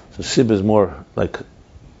 So Sib is more like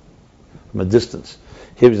from a distance.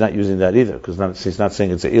 Here he's not using that either, because he's not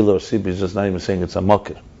saying it's a Ilah or Sib, he's just not even saying it's a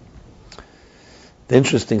Makir. The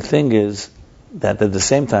interesting thing is that at the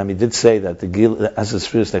same time he did say that the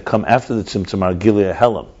Asas that come after the Tzimtzum are Gilead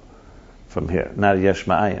Helam from here, not Yesh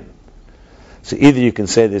Ma'ayin. So either you can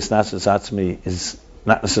say this Nasas Atzmi is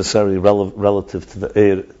not necessarily relative to the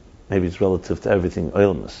air, maybe it's relative to everything,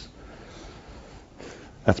 oilness.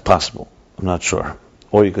 That's possible. I'm not sure.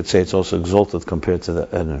 Or you could say it's also exalted compared to the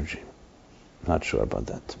energy. I'm not sure about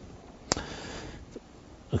that.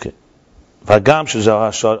 Okay. Vagam Shazau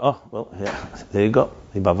Hashar. Oh, well, yeah, there you go.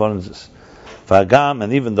 He bavarns this. Vagam,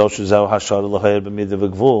 and even though Shazau Hashar L'Hoyer B'Midah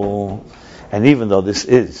V'Gvul, and even though this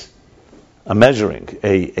is a measuring,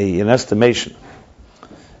 an estimation,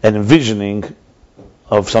 an envisioning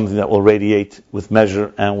of something that will radiate with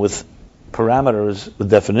measure and with parameters, with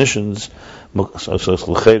definitions, so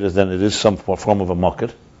then it is some form of a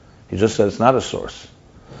makir. He just said it's not a source.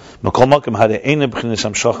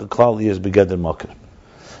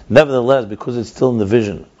 Nevertheless, because it's still in the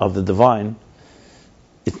vision of the divine,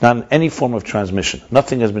 it's not in any form of transmission.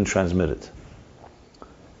 Nothing has been transmitted.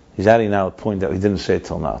 He's adding now a point that he didn't say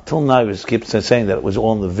till now. Till now he keeps saying that it was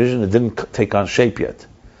all in the vision, it didn't take on shape yet.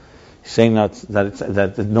 He's saying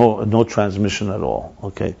that no transmission at all.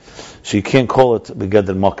 Okay, so you can't call it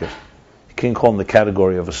begeder makir. You can't call it in the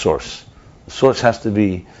category of a source. The source has to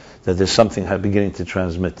be that there's something beginning to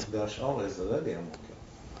transmit. The Ash'ar is already a makir.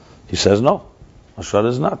 He says no. Ash'ar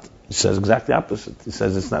is not. He says exactly opposite. He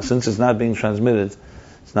says it's not. Since it's not being transmitted,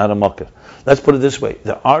 It's not a makir. Let's put it this way.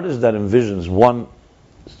 The artist that envisions one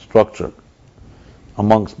structure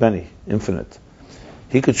amongst many, infinite,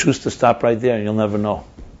 he could choose to stop right there and you'll never know.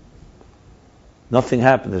 Nothing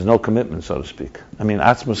happened. There's no commitment, so to speak. I mean,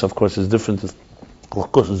 Atzmus, of course, is different.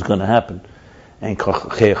 Of course, it's going to happen. And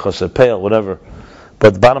whatever.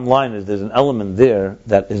 But the bottom line is there's an element there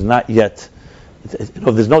that is not yet,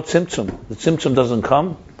 there's no tzimtzum. The tzimtzum doesn't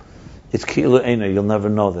come. It's ki'ila eina. You'll never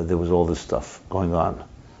know that there was all this stuff going on.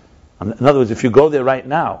 In other words, if you go there right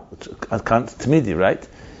now, it's tamidi, right?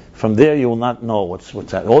 From there you will not know what's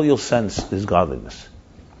happening. All you'll sense is godliness.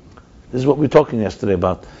 This is what we were talking yesterday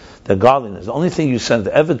about, the godliness. The only thing you sense, the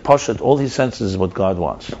Eved Pashat, all he senses is what God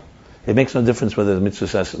wants. It makes no difference whether the mitzvah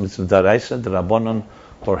daraisa, the rabbanon,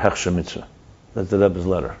 or hechsher mitzvah. That's the Rebbe's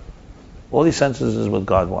letter. All he senses is what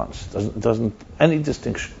God wants. Doesn't any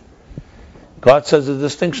distinction. God says the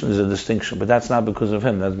distinction is a distinction, but that's not because of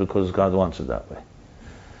him. That's because God wants it that way.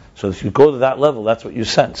 So if you go to that level, that's what you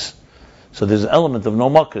sense. So there's an element of no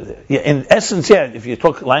makir there. Yeah, in essence, yeah, if you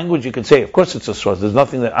talk language, you could say, of course it's a source. There's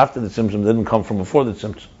nothing that after the tzimtzum didn't come from before the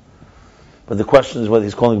tzimtzum. But the question is whether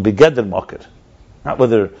he's calling begeder makir. Not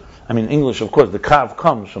whether, I mean, English, of course, the kav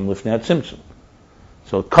comes from lifnei tzimtzum.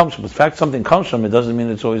 So it comes from, the fact something comes from it doesn't mean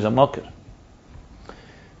it's always a makir.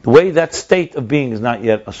 The way that state of being is not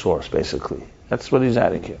yet a source, basically. That's what he's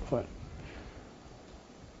adding here. Fine.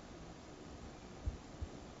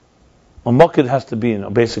 A makir has to be,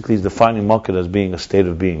 basically he's defining makir as being a state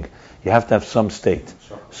of being. You have to have some state,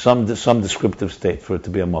 some descriptive state for it to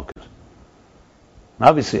be a makir.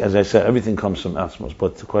 Obviously, as I said, everything comes from Atzmos,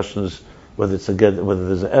 but the question is whether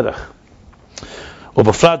there's an erech. Or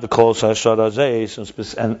befrat the calls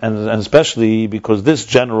hashara, and especially because this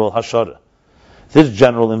general hashara, this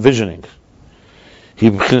general envisioning, he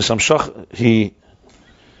he's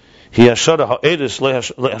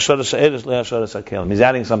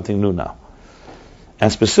adding something new now.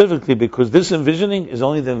 And specifically because this envisioning is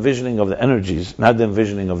only the envisioning of the energies, not the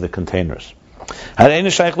envisioning of the containers.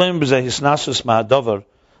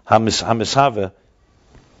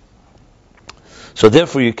 So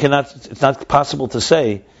therefore it's not possible to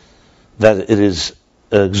say that it is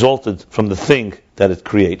exalted from the thing that it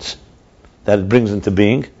creates, that it brings into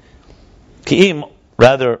being.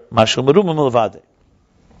 Rather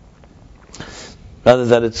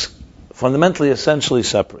that it's fundamentally, essentially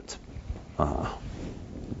separate. That's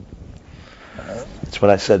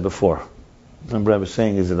what I said before. Remember I was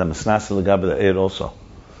saying is that I'm snasa l'gabe the eir also.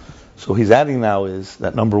 So he's adding now is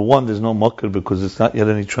that number one, there's no makir because it's not yet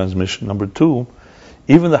any transmission. Number two,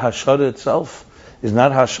 even the hashara itself is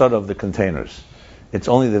not hashara of the containers. It's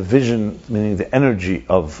only the vision, meaning the energy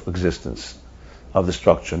of existence of the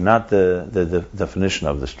structure, not the definition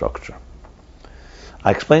of the structure.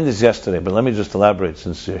 I explained this yesterday, but let me just elaborate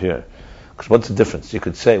since you're here. Because what's the difference? You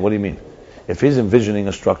could say, what do you mean? If he's envisioning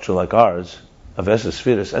a structure like ours, of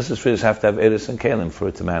Esespheres have to have Eris and Kalim for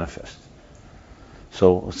it to manifest.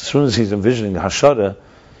 So as soon as he's envisioning the Hashara,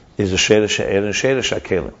 is a Sheresh Eir and Sheresh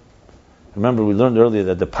Kalim. Remember, we learned earlier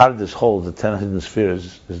that the Pardes holds the 10 hidden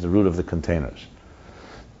spheres is the root of the containers.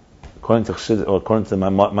 According to Chassid, or according to the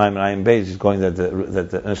Maimon Ayin Beis, he's going that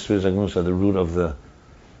the spheres are the root of the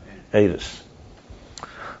Eris.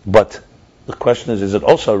 But the question is it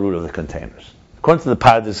also a root of the containers? According to the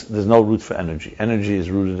Pardes, there's no root for energy. Energy is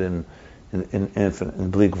rooted in infinite, in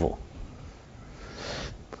Bligvul.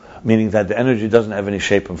 Meaning that the energy doesn't have any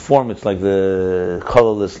shape and form. It's like the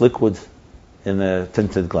colorless liquid in the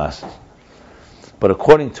tinted glasses. But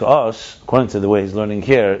according to us, according to the way he's learning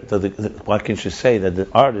here, why can't you say that the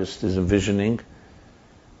artist is envisioning,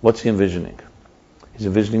 what's he envisioning? He's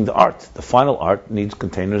envisioning the art. The final art needs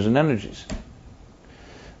containers and energies.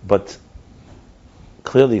 But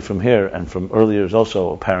clearly from here and from earlier is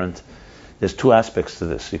also apparent, there's two aspects to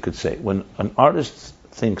this, you could say. When an artist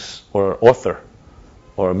thinks, or an author,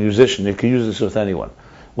 or a musician, you can use this with anyone,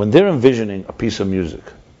 when they're envisioning a piece of music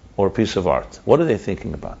or a piece of art, what are they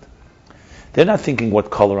thinking about? They're not thinking what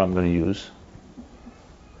color I'm going to use.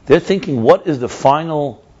 They're thinking what is the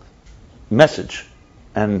final message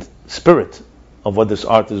and spirit of what this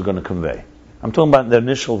art is going to convey. I'm talking about the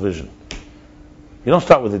initial vision. You don't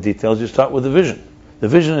start with the details, you start with the vision. The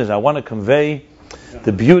vision is I want to convey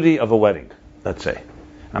the beauty of a wedding, let's say.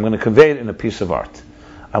 I'm going to convey it in a piece of art.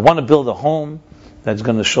 I want to build a home that's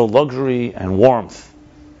going to show luxury and warmth.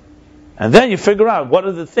 And then you figure out what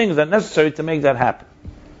are the things that are necessary to make that happen.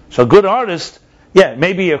 So a good artist,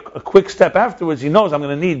 maybe a quick step afterwards, he knows I'm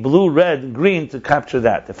going to need blue, red, green to capture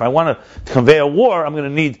that. If I want to convey a war, I'm going to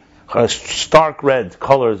need stark red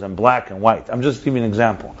colors and black and white. I'm just giving an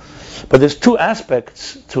example. But there's two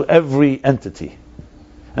aspects to every entity.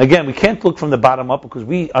 Again, we can't look from the bottom up because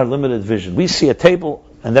we are limited vision. We see a table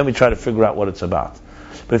and then we try to figure out what it's about.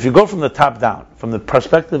 But if you go from the top down, from the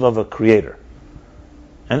perspective of a creator,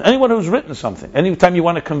 and anyone who's written something, anytime you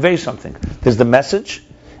want to convey something, there's the message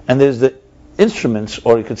and there's the instruments,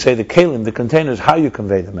 or you could say the kelim, the containers, how you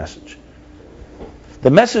convey the message. The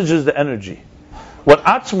message is the energy. What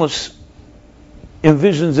Atzmus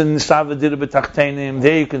envisions in Nisava Dira B'Tachtenim,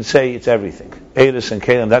 there you can say it's everything. Eris and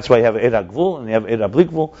Kelim, that's why you have Eid HaGvul and you have Eid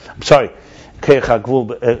HaBlikvul. I'm sorry, Keich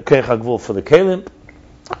HaGvul for the Kelim,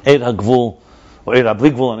 Eid HaGvul, or Eid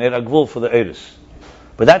HaBlikvul and Eid HaGvul for the Eris.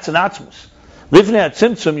 But that's an Atzmus. Lifnei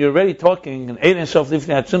HaTzimtzum, you're already talking, in Eid Sof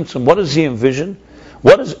Lifnei HaTzimtzum, what does he envision?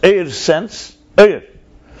 What does Eir sense? Eir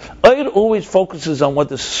always focuses on what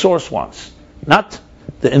the source wants, not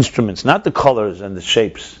the instruments, not the colors and the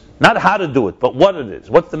shapes, not how to do it, but what it is.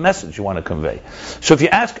 What's the message you want to convey? So if you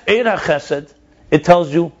ask Eir HaChesed, it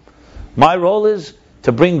tells you, my role is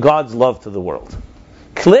to bring God's love to the world.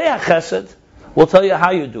 Klei HaChesed will tell you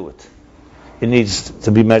how you do it. It needs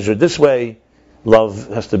to be measured this way. Love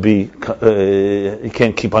has to be, you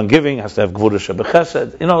can't keep on giving, it has to have Gvura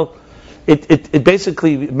Shebechesed. You know, it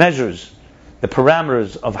basically measures the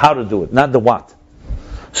parameters of how to do it, not the what.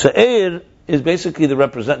 So Eir is basically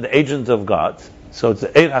the agent of God. So it's the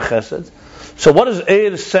Eir HaChesed. So what does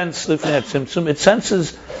Eir sense Lifnei HaTzimtzum? It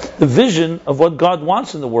senses the vision of what God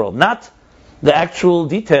wants in the world, not the actual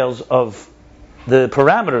details of the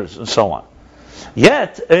parameters and so on.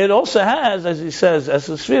 Yet, it also has, as he says, as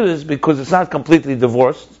a spheres, because it's not completely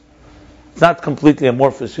divorced, it's not completely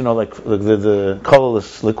amorphous, like the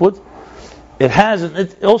colorless liquid. It has,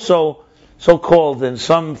 it also, so-called, in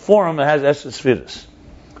some form, it has spheres.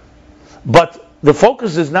 But the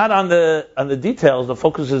focus is not on the details, the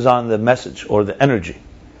focus is on the message or the energy.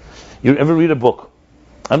 You ever read a book?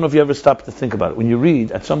 I don't know if you ever stop to think about it. When you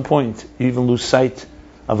read, at some point, you even lose sight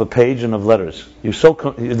of a page and of letters.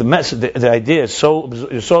 The message, the idea is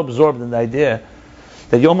you're so absorbed in the idea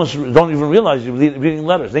that you almost don't even realize you're reading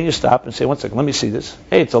letters. Then you stop and say, one second, let me see this.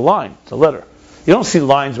 Hey, it's a line, it's a letter. You don't see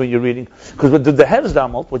lines when you're reading, because with the head is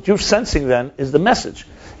dominant, what you're sensing then is the message.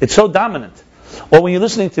 It's so dominant. Or when you're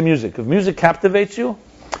listening to music, if music captivates you,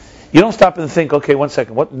 you don't stop and think, okay, one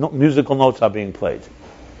second, what musical notes are being played?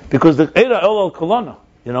 Because the Eira Elol Kolana,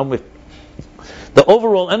 the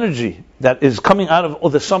overall energy that is coming out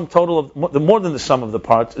of the sum total of more than the sum of the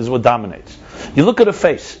parts is what dominates. You look at a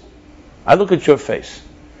face. I look at your face.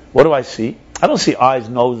 What do I see? I don't see eyes,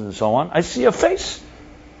 nose, and so on. I see a face.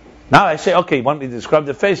 Now I say, okay, you want me to describe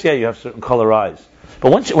the face? Yeah, you have certain color eyes.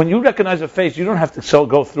 But when you recognize a face, you don't have to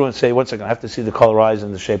go through and say, one second, I have to see the color eyes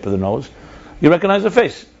and the shape of the nose. You recognize the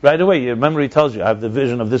face right away. Your memory tells you, I have the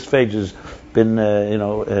vision of this face has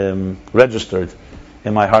been, registered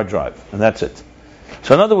in my hard drive, and that's it.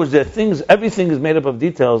 So in other words, there are things. Everything is made up of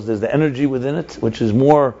details. There's the energy within it, which is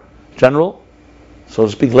more general, so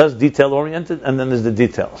to speak, less detail-oriented, and then there's the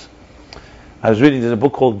details. I was reading, there's a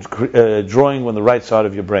book called Drawing on the Right Side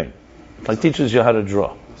of Your Brain. It teaches you how to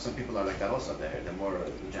draw. Some people are like that also. They're more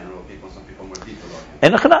general people, some people more detail-oriented.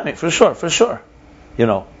 And economic, for sure.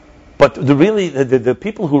 But the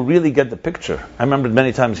people who really get the picture, I remember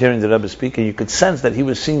many times hearing the Rebbe speaking, you could sense that he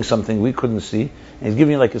was seeing something we couldn't see. And he's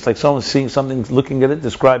giving it's like someone seeing something, looking at it,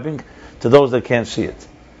 describing to those that can't see it.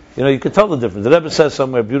 You could tell the difference. The Rebbe says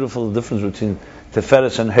somewhere beautiful the difference between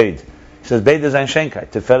Teferes and Heid. He says, Beid is ein Shenkheit.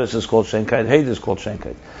 Teferes is called Shenkheit, Heid is called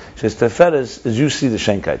Shenkheit. He says, Teferes is you see the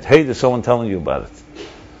Shenkheit. Heid is someone telling you about it.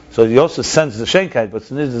 So you also sense the Shenkheit, but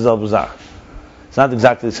it's Al-Buzach. It's not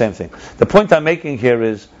exactly the same thing. The point I'm making here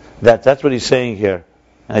is that's what he's saying here,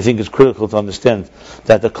 and I think it's critical to understand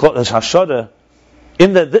that the Hashada,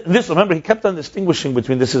 remember, he kept on distinguishing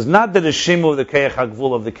between, this is not the Shimu of the Keich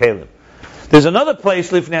HaGvul of the Kelim. There's another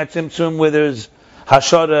place, Lifnei HaTzimtzum, where there's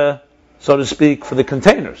Hashada, so to speak, for the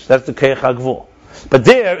containers. That's the Keich HaGvul. But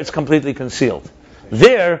there, it's completely concealed.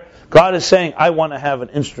 There, God is saying, I want to have an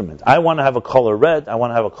instrument. I want to have a color red. I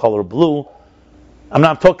want to have a color blue. I'm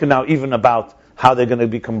not talking now even about how they're going to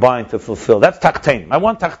be combined to fulfill. That's Tachtenim. I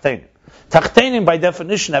want Tachtenim. Tachtenim, by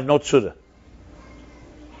definition, have no tzura.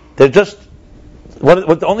 They're just,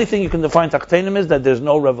 what the only thing you can define Tachtenim is that there's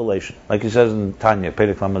no revelation. Like he says in Tanya,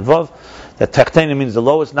 Perek Lamed Vav, that Tachtenim means the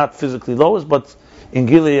lowest, not physically lowest, but in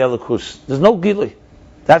Gili Elikus. There's no Gili.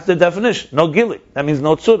 That's the definition. No Gili. That means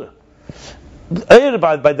no tzura. Eir,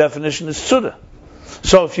 by definition, is tzura.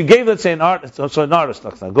 So if you gave, let's say, an artist,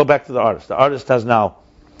 go back to the artist. The artist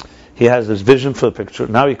he has this vision for the picture.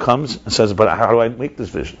 Now he comes and says, but how do I make this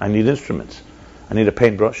vision? I need instruments. I need a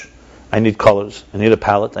paintbrush. I need colors. I need a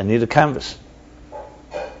palette. I need a canvas.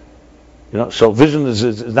 So vision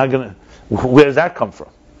is not going to, where does that come from?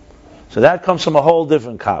 So that comes from a whole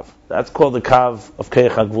different kav. That's called the kav of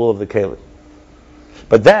Keich HaGvul of the Kelim.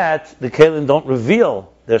 But that, the Kelim don't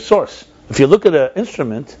reveal their source. If you look at an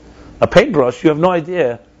instrument, a paintbrush, you have no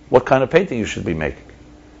idea what kind of painting you should be making.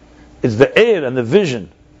 It's the air and the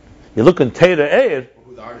vision. You look in Teira Eir.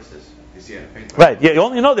 Who the artist is. You see a painter. Right, yeah, you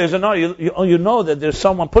only know there's an art. You know that there's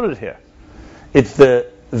someone put it here. It's the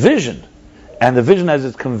vision. And the vision as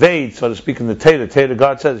it's conveyed, so to speak, in the Teira,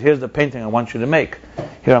 God says, here's the painting I want you to make.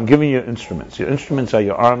 Here, I'm giving you instruments. Your instruments are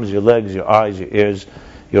your arms, your legs, your eyes, your ears,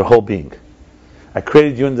 your whole being. I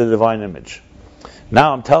created you in the divine image.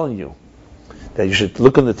 Now I'm telling you that you should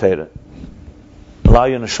look in the Teira, allow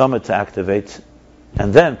your neshama to activate,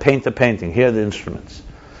 and then paint the painting. Here are the instruments.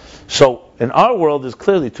 So, in our world, there's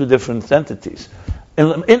clearly two different entities. In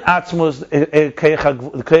Atzmos, Keich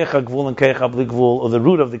HaGvul and Keich HaBli or the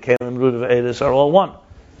root of the Kelim, root of Eidus, are all one.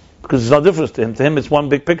 Because there's no difference to him. To him, it's one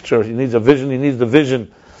big picture. He needs a vision. He needs the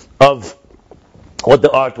vision of what the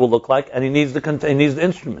art will look like, and he needs the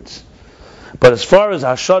instruments. But as far as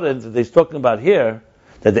Hashara that he's talking about here,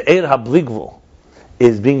 that the Eir HaBli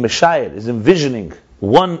is being Meshayed, is envisioning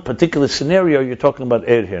one particular scenario, you're talking about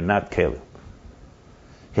Eir here, not Kelim.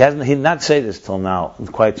 He did not say this till now,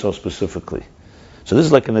 quite so specifically. So this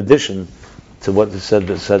is like an addition to what is said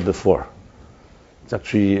before. It's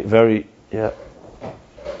actually very, yeah.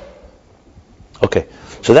 Okay,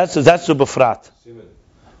 so that's the Befrat.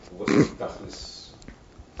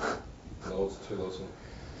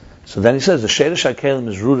 So then he says the Sheirish HaKelim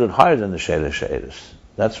is rooted higher than the Sheirish HaEidus.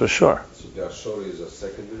 That's for sure. So the Ashori is a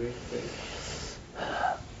secondary thing?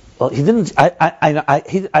 Well, he didn't. I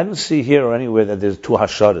didn't see here or anywhere that there's two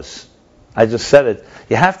Hasharas. I just said it.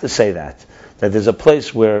 You have to say that there's a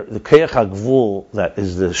place where the Keich HaGvul, that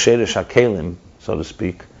is the Sheirish HaKelim, so to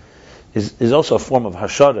speak, is also a form of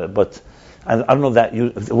Hashara, but I don't know that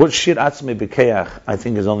the word Shir Atzmei B'Keach, I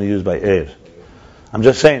think, is only used by Eir. I'm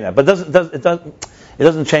just saying that, but it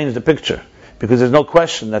doesn't change the picture, because there's no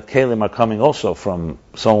question that Kelim are coming also from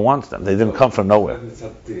someone wants them. They didn't come from nowhere. No,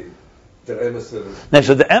 so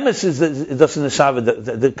the emes is doesn't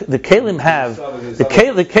the Kelim have the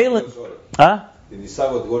Kelim. Huh?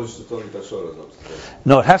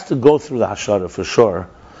 No, it has to go through the Hashara for sure.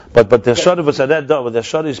 But the Hashara what the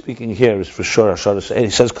Hashara is speaking here is for sure Hashara Se'ed. He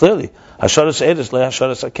says clearly Hashara Se'ed is le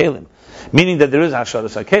Hashara Sa'kelim, meaning that there is Hashara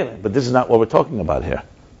Sa'kelim, but this is not what we're talking about here.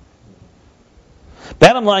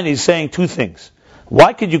 Bottom line, he's saying two things.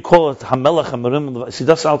 Why could you call it Hamelach Hamarim Levad? See,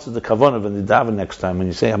 that's also the Kavanah when you daven next time. When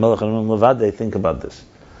you say Hamelach Hamarim Levad, they think about this.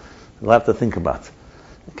 You'll have to think about.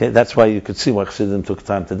 Okay, that's why you could see why Chassidim took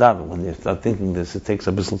time to daven. When you start thinking this, it takes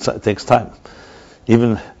time.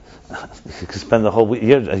 Even you could spend a whole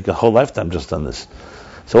year, a whole lifetime just on this.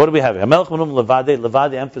 So what do we have here? Hamelach Hamarim Levad.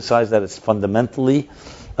 Levad emphasized that it's fundamentally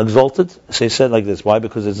exalted. So he said like this. Why?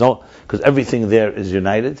 Because everything there is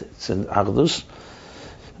united. It's in Achdus.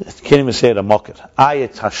 Can't even say it a mocker.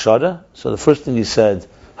 It's Hashara. So the first thing he said,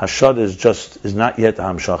 Hashara is not yet a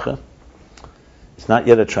Hamshacha. It's not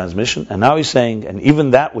yet a transmission. And now he's saying, and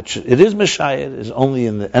even that which it is Meshayed is only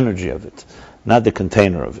in the energy of it, not the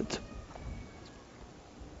container of it.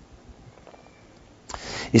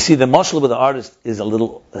 You see, the mashal with the artist is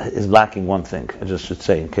lacking one thing. I just should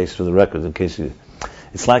say, in case for the record,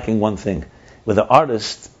 it's lacking one thing. With the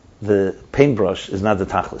artist, the paintbrush is not the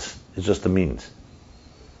tachlis. It's just a means.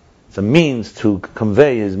 It's a means to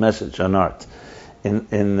convey his message on art. In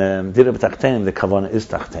Dirab Tachtenim, the Kavanah is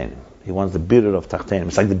Tachtenim. He wants the bitter of Tachtenim.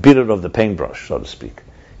 It's like the bitter of the paintbrush, so to speak.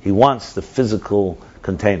 He wants the physical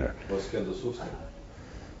container. What's the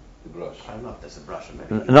brush? I don't know if that's a brush or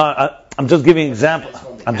maybe. No, I'm just giving an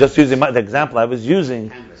example. I'm just using the example I was using.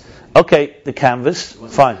 Canvas. Okay, the canvas,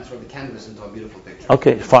 fine. Transform the canvas into a beautiful picture.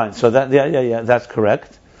 Okay, fine. So that, yeah, that's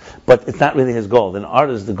correct. But it's not really his goal. In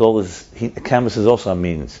artist, the goal is, the canvas is also a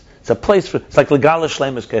means. It's a place for, it's like Legala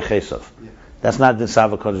Shleimus Kechesov. That's not the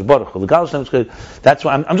Sava Kodesh Baruch Hu. Legala Shleimus, that's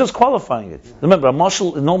why I'm just qualifying it. Remember, no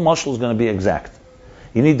mashal is going to be exact.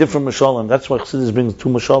 You need different mashalim. That's why Chassidus brings 2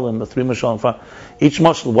 mashalim, 3 mashalim. Each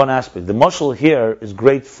mashal, one aspect. The mashal here is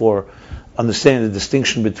great for understanding the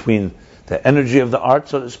distinction between the energy of the art,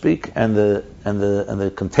 so to speak, and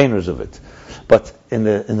the containers of it. But in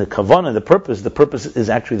the kavanah, the purpose is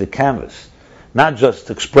actually the canvas, not just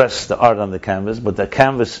to express the art on the canvas, but the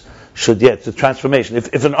canvas should, it's a transformation.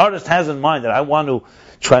 If an artist has in mind that I want to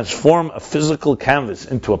transform a physical canvas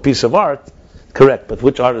into a piece of art, correct. But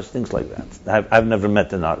which artist thinks like that? I've never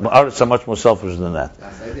met an artist. Artists are much more selfish than that.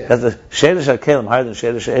 That's the Sheirish HaKelim, higher than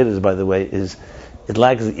Sheirish HaEidus, by the way, is it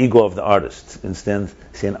lacks the ego of the artist. Instead,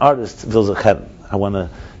 see, an artist feels a cherem. I want to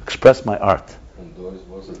express my art.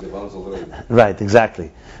 Right,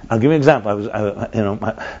 exactly. I'll give you an example.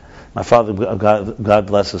 My father, God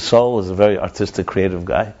bless his soul, was a very artistic, creative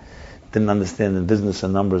guy. Didn't understand the business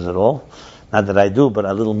and numbers at all. Not that I do, but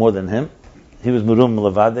a little more than him. He was Murum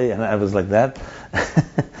Levade, and I was like that.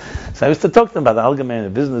 So I used to talk to him about the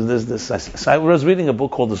Allgemeine business, this. So I was reading a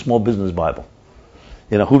book called The Small Business Bible.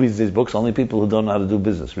 Who reads these books? Only people who don't know how to do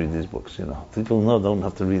business read these books. People who know don't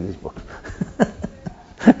have to read these books.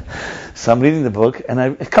 So I'm reading the book, and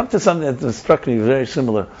I come to something that struck me very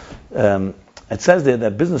similar. It says there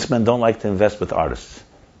that businessmen don't like to invest with artists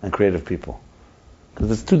and creative people. Because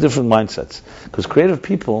there's two different mindsets. Because creative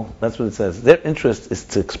people, that's what it says, their interest is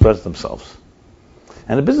to express themselves.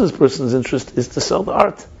 And a business person's interest is to sell the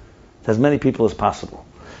art to as many people as possible.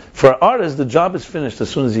 For an artist, the job is finished as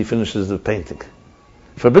soon as he finishes the painting.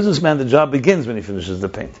 For a businessman, the job begins when he finishes the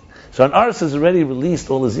painting. So an artist has already released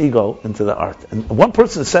all his ego into the art. And one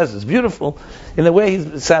person says it's beautiful, in a way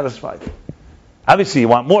he's satisfied. Obviously you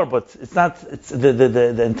want more, but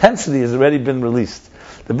the intensity has already been released.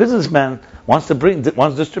 The businessman wants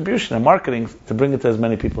distribution and marketing to bring it to as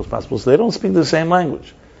many people as possible, so they don't speak the same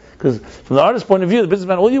language. Because from the artist's point of view, the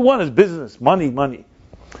businessman, all you want is business, money.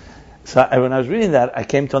 So when I was reading that, I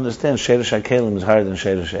came to understand Sheirish HaKelim is higher than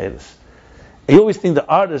Sheirish She'eris. You always think the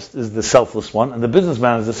artist is the selfless one, and the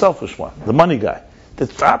businessman is the selfish one, the money guy.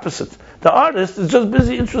 That's the opposite. The artist is just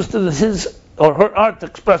busy interested in his or her art to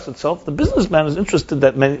express itself. The businessman is interested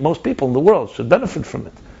that most people in the world should benefit from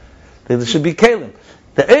it. There should be kelim.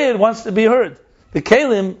 The Eid wants to be heard. The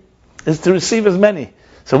kelim is to receive as many.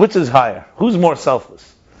 So which is higher? Who's more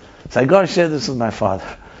selfless? So I go and share this with my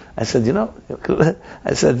father. I said,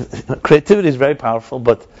 creativity is very powerful,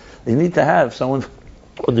 but you need to have someone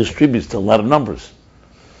who distributes to a lot of numbers.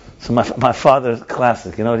 So my father,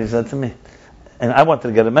 classic, you know what he said to me? And I wanted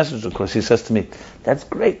to get a message, of course. He says to me, that's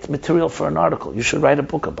great material for an article. You should write a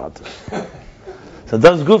book about this. So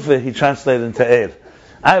Das Gufa, he translated into Eir.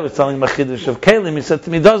 I was telling him a chiddush of Kelim. He said to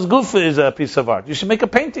me, Das Gufa is a piece of art. You should make a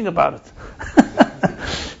painting about it.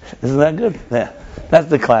 Isn't that good? Yeah. That's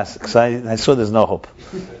the classics. I saw there's no hope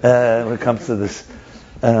when it comes to this.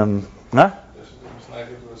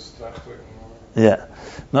 Yeah.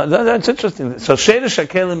 No, that's interesting. So Sheirish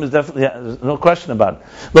HaKelim is definitely, there's no question about it.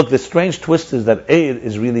 Look, the strange twist is that Eir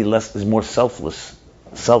is really more selfless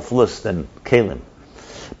than Kelim.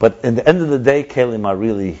 But in the end of the day, Kelim are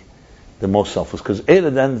really the most selfless, because Eir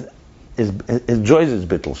at the end enjoys its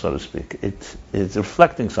bittul, so to speak. It's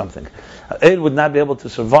reflecting something. Eir would not be able to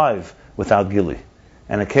survive without Gili,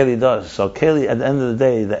 and a Keli does. So Keli, at the end of the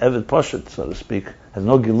day, the Eved Poshet, so to speak, has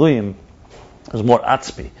no Giluyim, has more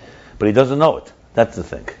Atzmi, but he doesn't know it. That's the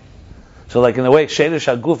thing. So, like in a way,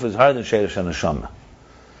 Sheirish HaGuf is higher than Sheirish HaNeshama.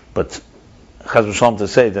 But Chaz v'Shalom to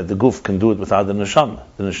say that the Guf can do it without the Neshama.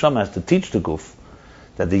 The Neshama has to teach the Guf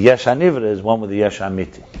that the Yesh HaNivra is one with the Yesh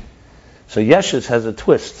HaMiti. So Yeshus has a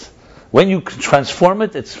twist. When you transform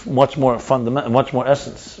it, it's much more fundamental, much more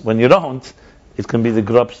essence. When you don't, it can be the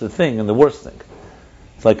grubster thing and the worst thing.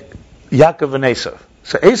 It's like Yaakov and Esav.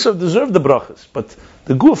 So Esav deserved the brachas, but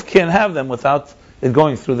the Guf can't have them without it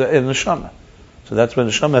going through the Neshama. So that's when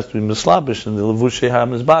the Neshama has to be mislabish in the Levushei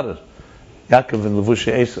HaMizbarer. Yaakov and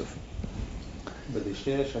Levushei Esav. But the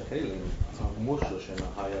Sheirish HaKelim are mushush in a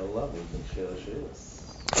higher level than Sheirish She'eris.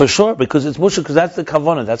 For sure, because it's mushush, because that's the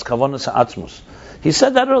kavanah. That's kavanah sa'atzmus. He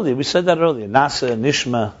said that earlier. We said that earlier. Nasa,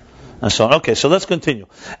 Nishma, and so on. Okay, so let's continue.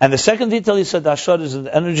 And the second detail he said, the Ashar is in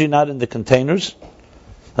the energy, not in the containers.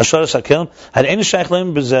 Ashar is HaKelim. Had any shaykh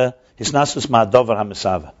leim b'zeh, his nasus ma'adovar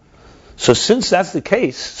ha'misava. So since that's the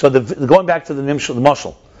case, so going back to the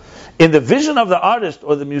mashal, in the vision of the artist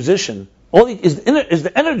or the musician, is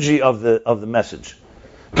the energy of the message,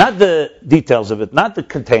 not the details of it, not the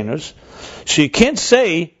containers. So you can't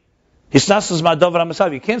say you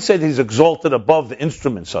can't say that he's exalted above the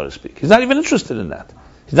instrument, so to speak. He's not even interested in that.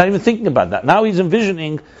 He's not even thinking about that. Now he's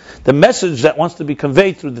envisioning the message that wants to be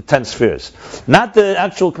conveyed through the 10 spheres, not the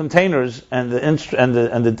actual containers and the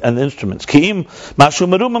instruments. Ki'im mashu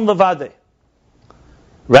merumim levade.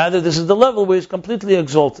 Rather, this is the level where he's completely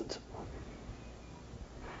exalted.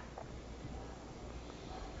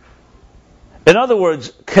 In other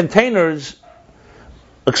words, containers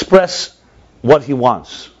express what he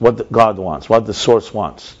wants, what God wants, what the source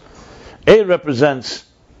wants. A represents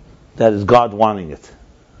that is God wanting it.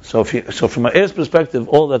 So from an Eir's perspective,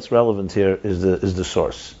 all that's relevant here is the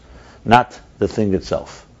source, not the thing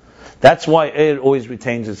itself. That's why Eir always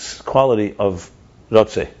retains its quality of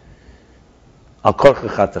Rotzeh. Al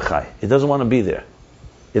korchach techai. It doesn't want to be there.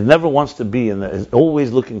 It never wants to be it's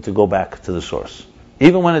always looking to go back to the source.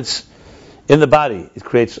 Even when it's in the body, it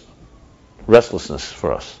creates restlessness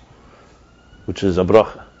for us, which is a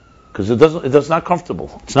bracha. because it's not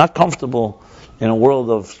comfortable. It's not comfortable in a world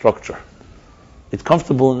of structure. It's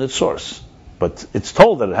comfortable in its source, but it's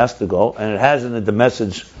told that it has to go, and it has in it the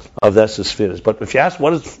message of the spheres. But if you ask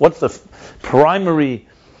what's the primary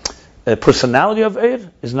personality of Eir,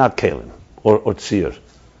 is not Kalim or Tzir.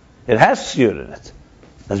 It has Tzir in it,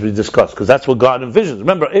 as we discussed, because that's what God envisions.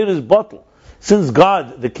 Remember, Eir is bottle. Since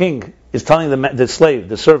God, the king, is telling the slave,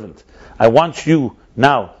 the servant, I want you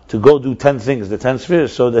now to go do 10 things, the 10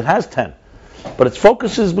 spheres, so it has 10. But its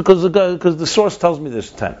focus is because the source tells me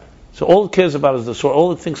there's 10. So all it cares about is the source,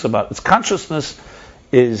 all it thinks about. Its consciousness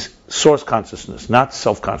is source consciousness, not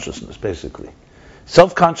self-consciousness, basically.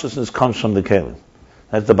 Self-consciousness comes from the Kalim.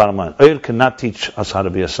 That's the bottom line. Eir cannot teach us how to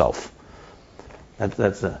be a self.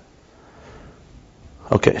 That's the...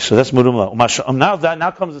 Okay, so that's Murumla.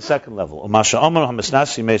 Now comes the second level. What's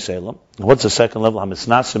the second level?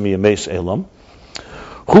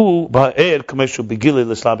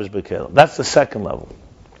 That's the second level.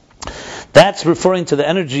 That's referring to the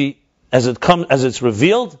energy as it's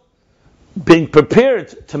revealed, being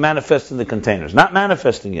prepared to manifest in the containers, not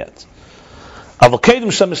manifesting yet. But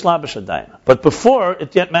before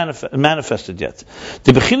it yet manifested yet.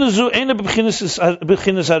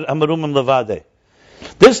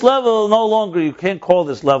 This level, no longer, you can't call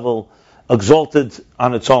this level exalted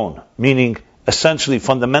on its own, meaning essentially,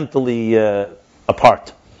 fundamentally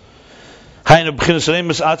apart.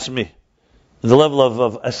 The level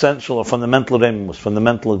of essential or fundamental remus,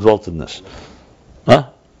 fundamental exaltedness.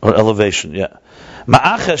 Or elevation, yeah. Because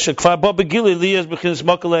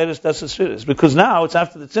now it's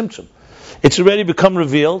after the Tzimtzum. It's already become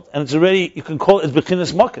revealed, and it's already, you can call it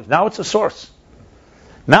Bechinas Makif. Now it's a source.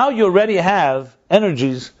 Now you already have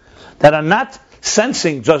energies that are not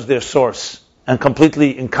sensing just their source and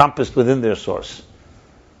completely encompassed within their source.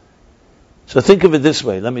 So think of it this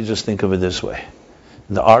way. Let me just think of it this way.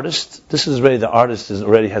 The artist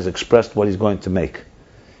already has expressed what he's going to make.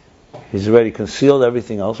 He's already concealed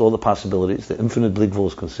everything else, all the possibilities. The infinite Bli Gvul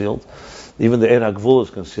is concealed. Even the Eir HaGvul is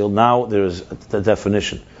concealed. Now there is the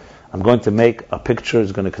definition. I'm going to make a picture.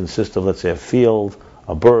 It's going to consist of, let's say, a field,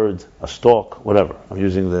 a bird, a stalk, whatever. I'm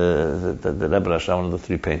using the Rebbe Rasha, one of the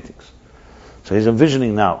 3 paintings. So he's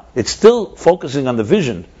envisioning now. It's still focusing on the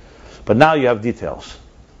vision, but now you have details.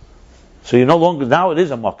 So now it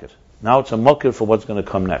is a makir. Now it's a makir for what's going to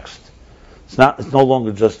come next. It's no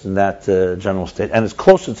longer just in that general state, and it's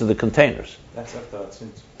closer to the containers. That's after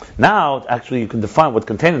Tzimtzum. Now, actually, you can define what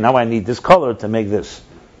container. Now I need this color to make this.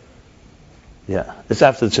 Yeah, it's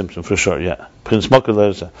after the Tzimtzum, for sure, yeah.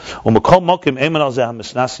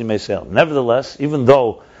 Nevertheless, even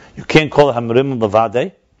though you can't call it Hamrim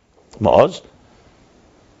Levade, Ma'oz,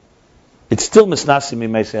 it's still Misnasi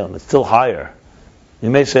Mimei Selim. It's still higher.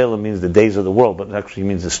 Yimei Selim means the days of the world, but it actually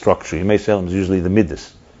means the structure. Yimei Selim is usually the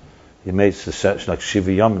Midas. Yimei Selim like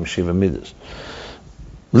Shiva Yamim, Shiva Midas.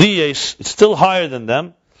 Liyes, it's still higher than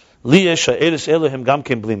them. Liyes Ha'eres Elohim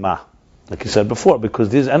Gamkem Blima. Like you said before, because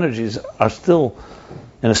these energies are still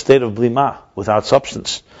in a state of Blima, without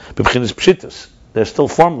substance. B'bchinas Pshitas. They're still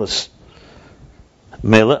formless.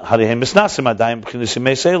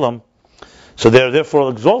 So they're therefore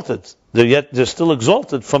exalted. They're still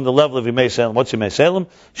exalted from the level of Yimei Selim. What's Yimei Selim?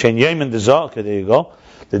 Shein Yemen de Zah. Okay, there you go.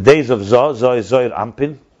 The days of Zah. Zah is Zohar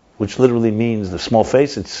Ampin, which literally means the small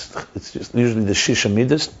face. It's just usually the Shisha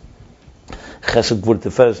Midas. Chesed Gvur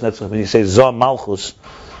Tiferes Netzach. When you say Zah Malchus,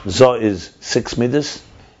 Zah is 6 Midas.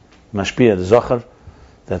 Mashpia the Zachar.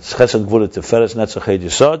 That's Chesed Gvur Tiferes Netzach Heid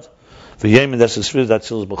Yisod. For Yemen, that's the spheres, that's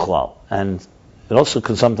Tzilus B'chlal. And it also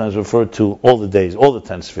can sometimes refer to all the days, all the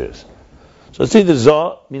 10 spheres. So it's either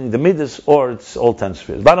Zah, meaning the Midas, or it's all 10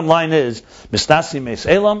 spheres. Bottom line is, Misnasi Meis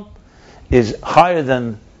Elam is higher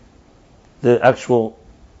than the actual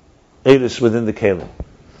Eris within the Kalim.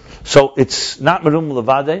 So it's not Merum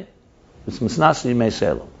Levade, it's Misnasi Meis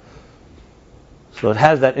Elam. So it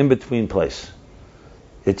has that in-between place.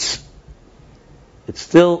 It's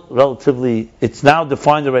still relatively, it's now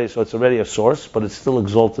defined already, so it's already a source, but it's still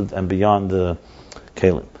exalted and beyond the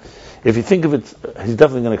Kalim. If you think of it, he's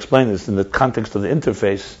definitely going to explain this in the context of the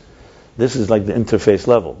interface. This is like the interface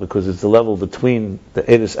level, because it's the level between the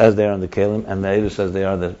Eris as they are in the Kalim and the Eris as they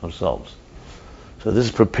are themselves. So this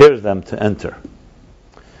prepares them to enter.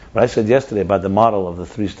 What I said yesterday about the model of the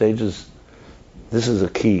 3 stages, this is a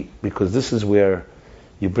key, because this is where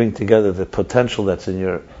you bring together the potential that's in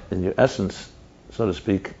your essence, so to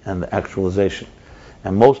speak, and the actualization.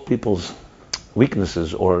 And most people's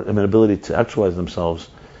weaknesses or inability to actualize themselves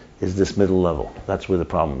is this middle level. That's where the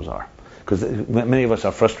problems are. Because many of us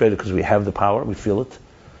are frustrated because we have the power, we feel it,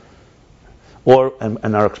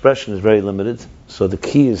 and our expression is very limited. So the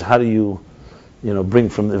key is, how do you bring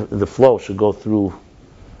from the flow should go through.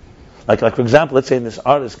 Like for example, let's say in this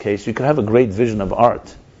artist case, you could have a great vision of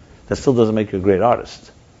art. That still doesn't make you a great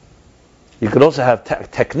artist. You could also have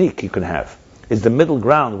technique. You can have. It's the middle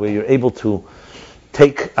ground where you're able to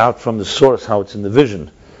take out from the source how it's in the vision,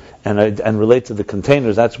 and relate to the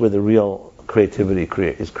containers. That's where the real creativity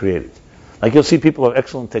is created. Like you'll see people have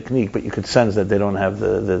excellent technique, but you could sense that they don't have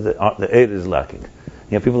the air is lacking.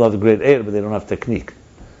 You have people who have the great air, but they don't have technique.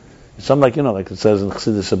 It's something like it says in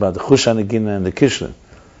Chassidus about the Chush HaNegina and the Kishlin.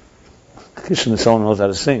 Kishlin is someone who knows how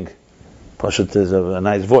to sing. Pashut is a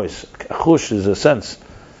nice voice. Chush is a sense.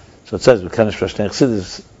 So it says, we can't verstehen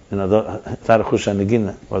Chassidus, it's not a Chush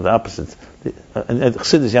HaNegina, or the opposite. In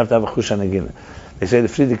Chassidus you have to have a Chush HaNegina. They say the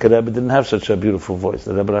Frierdiker Rebbe didn't have such a beautiful voice.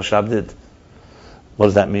 The Rebbe Rashab did. What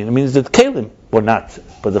does that mean? It means that Kalim were not,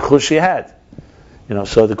 but the Chush he had.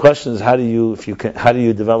 So the question is, how do you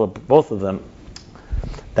develop both of them?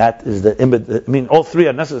 That is all three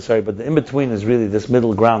are necessary, but the in between is really this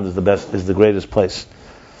middle ground is the greatest place.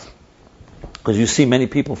 Because you see many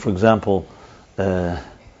people, for example, I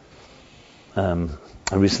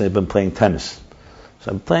recently have been playing tennis.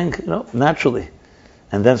 So I'm playing, naturally.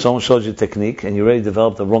 And then someone shows you technique, and you already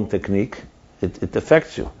developed the wrong technique. It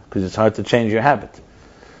affects you, because it's hard to change your habit.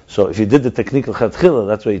 So if you did the technique l'chatchila,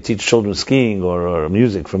 that's why you teach children skiing or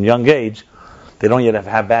music from young age, they don't yet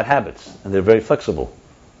have bad habits, and they're very flexible.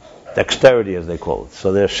 Dexterity, as they call it.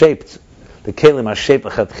 So they're shaped, the kelim are shaped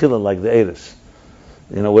l'chatchila like the eiris.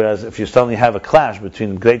 Whereas if you suddenly have a clash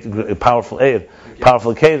between great powerful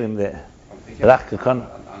kelim,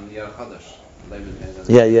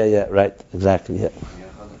 yeah, right, exactly, yeah.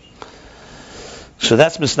 So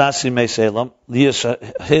that's Misnasi Meiselam.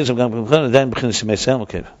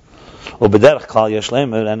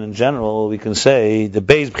 And in general, we can say the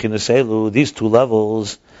Beis B'chinas Elu, these two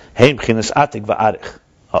levels, Heim B'chinas Atik v'Arich.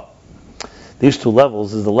 These two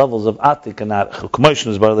levels is the levels of Atik and Arich.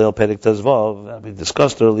 Commotion is Barleil Perek Tezvav. We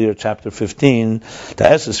discussed earlier, chapter 15. The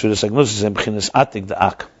Esses for the Sagnusis and B'chinas Atik the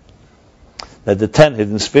Ak. That the 10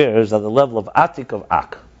 hidden spheres are the level of Atik of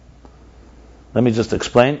Ak. Let me just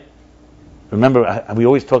explain. Remember, we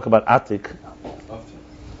always talk about Atik.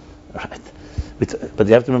 Right. But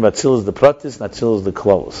you have to remember, Atzil is the Pratis, and Atzil is the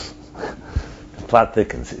Klolos. The plot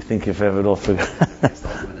thickens. You think you've ever it all figured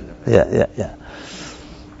Yeah.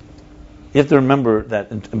 You have to remember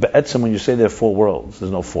that in Be'etzim, when you say there are 4 worlds,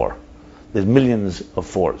 there's no 4. There's millions of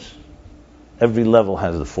 4s. Every level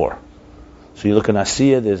has the 4. So you look in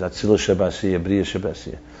Asiya, there's Atzil Shabasiya, Briya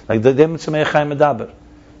Shabasiya. Like the Demon Tzemei Chai Medaber.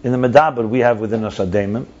 In the Medaber, we have within us a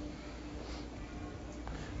daemon.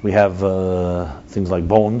 We have things like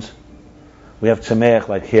bones. We have Tzemeach,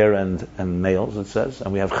 like hair and nails, it says.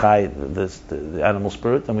 And we have Chai, the animal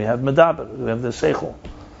spirit. And we have Medaber. We have the Seichel.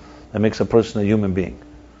 That makes a person a human being.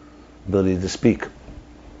 Ability to speak.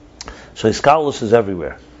 So Iskalus is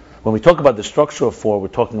everywhere. When we talk about the structure of 4, we're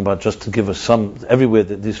talking about just to give us some, everywhere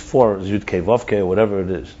that these 4 is Yud Kei Vav Kei or whatever it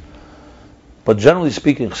is. But generally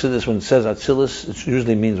speaking, Chassidus, when it says Atzilus, it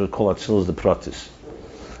usually means we call Atzilus the Pratis.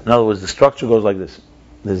 In other words, the structure goes like this.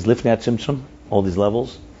 There's Lifnei Tzimtzum, all these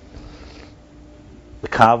levels. The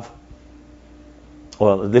Kav,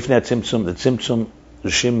 or Lifnei Tzimtzum, the Tzimtzum,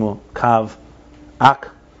 Rishimu, Kav, Ak,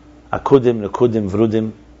 Akudim, Nekudim,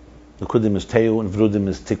 Vrudim. Nekudim is Teu and Vrudim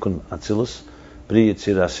is Tikkun Atzilus. Bri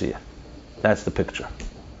Yitzir Asiya. That's the picture.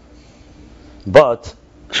 But,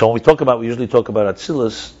 so when we usually talk about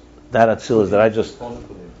Atzilus, that Atzilus that I just...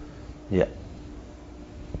 Yeah.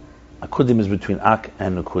 Akudim is between Ak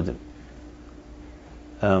and Nekudim.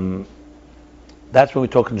 That's when we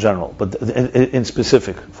talk in general, but in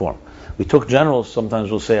specific form. We talk general, sometimes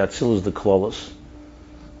we'll say Atzilus the Klolos.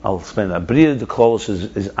 I'll explain that. Bria the Klolos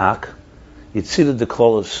is Ak. Yitzir the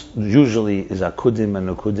Klolos usually is Akudim and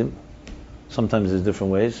Nekudim. Sometimes there's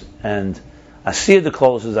different ways. And Asiya the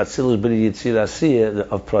Klolos is Atzilus Bria Yitzir Asiya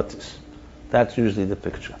of Pratis. That's usually the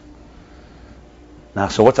picture. Now,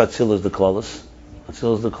 so what's Atzilus the Klolos?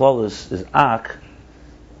 Atzilus the Klolos is Ak,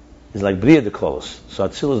 is like Bria the Klolos. So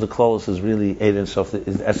Atzilus the Klolos is really Ein Sof,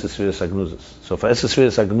 is the Esespheres Agnuzas. So for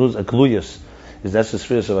Esespheres Agnuzas is the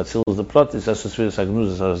Esespheres of Atzilus the Pratis, Esespheres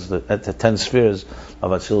Agnuzas is the 10 spheres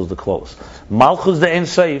of Atzilus the Klolos. Malchus the Ein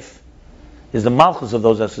Sof is the Malchus of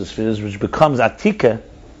those Esespheres, which becomes Atika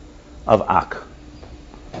of Ak.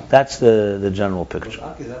 That's the general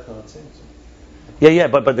picture. Yeah,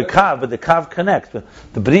 but the Kav connect.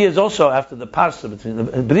 The Bria is also after the Parsa between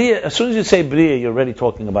the Bria. As soon as you say Bria, you're already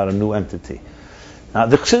talking about a new entity. Now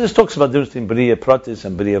the Chassidus talks about the difference between Bria Pratis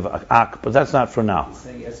and Bria Ak, but that's not for now.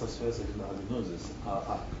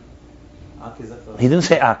 He didn't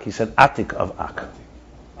say Ak. He said Atik of Ak.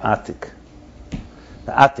 Atik.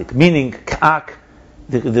 the atik, meaning k'ak.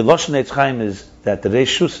 The Lashon Eitz Chaim is that the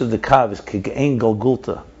Reshus of the Kav is Kegein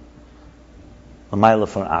Golgulta, a mile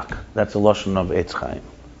for Ak. That's the Lashon of Eitz Chaim.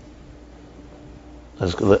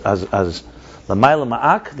 As the mile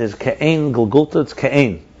Ma'ak, there's Ke'ein Golgulta, it's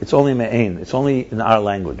Ke'ein. It's only Me'ein. It's only in our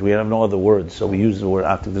language. We have no other words, so we use the word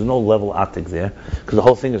Atik. There's no level Atik there, because the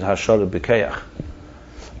whole thing is Hashara B'Keach.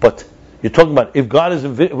 But you're talking about, if God is,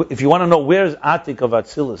 if you want to know where is Atik of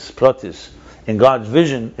Atzilus, Pratis, in God's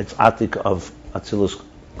vision, it's Atik of Atzilus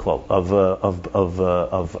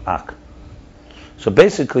of Ak. So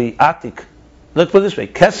basically, Atik. Let's put it this way: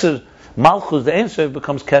 Keser Malchus the Ein Sof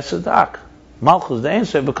becomes Keser the Ak. Malchus the Ein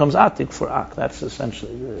Sof becomes Atik for Ak. That's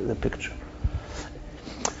essentially the picture.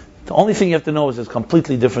 The only thing you have to know is it's a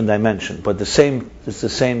completely different dimension, but it's the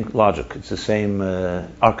same logic. It's the same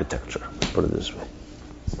architecture. Let's put it this way.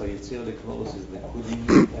 So Yitzir the close is the Kudim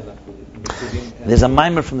and Akudim. There's a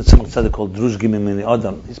mimer from the Tzemach Tzedek called Drush Gimel Mini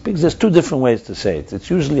Adam. He speaks. There's two different ways to say it. It's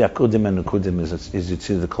usually Akudim and Akudim is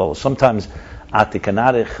Yitzir the close. Sometimes Atik and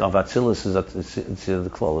Arich of Atzilus is Yitzir the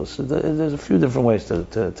close. There's a few different ways to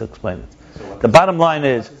explain it. So the bottom line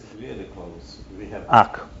is we have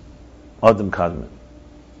Ak, Adam Kadmon.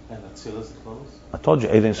 And Atzilus the close? I told you,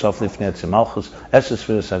 Eidin Sof Lifnei Etzim Malchus, Esses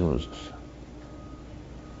Firas Agnuzos.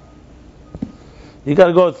 You got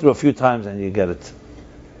to go through a few times and you get it.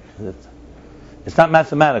 It's not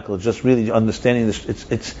mathematical. It's just really understanding this.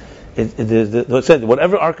 It's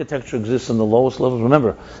whatever architecture exists in the lowest levels.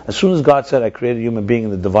 Remember, as soon as God said, "I created a human being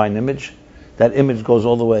in the divine image," that image goes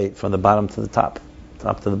all the way from the bottom to the top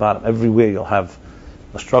to the bottom. Everywhere you'll have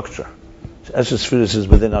a structure. Esses Firas is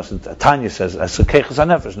within us. And Tanya says, "Esses Keiches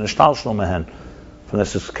Hanefesh Nishtal Shlo Mehen," from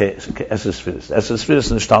Esses Firas. Esses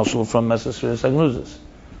Firas Nishtal Shlo from Esses Firas Agnuzos.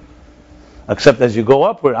 Except as you go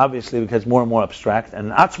upward, obviously it gets more and more abstract.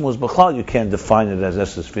 And Atzmus B'chal, you can't define it as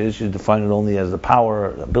Esses Firas. You define it only as the power,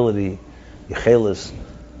 ability, Yechelis.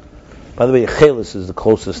 By the way, Yechelis is the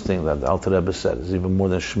closest thing that the Alter Rebbe said. It's even more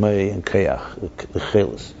than Shmei and Keach,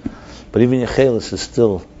 Yechelis. But even Yechelis is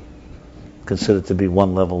still considered to be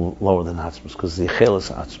one level lower than Atzmus, because the Yechelis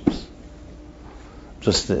Atzmus.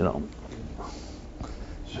 Just,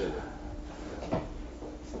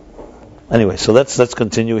 Anyway, so let's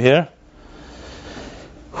continue here.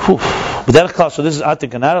 So this is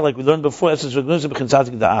Atik and Arich, like we learned before. Esses V'Gnuzah b'chinas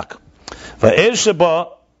Atik da'ak. Va'er sheba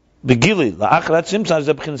b'gili la'achrat tzimtzum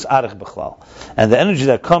zeh b'chinas Arich b'chlal. And the energy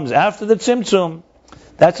that comes after the tzimtzum,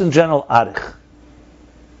 that's in general Arich.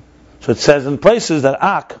 So it says in places that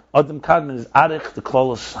Ak, Adam Kadmon, is Arich the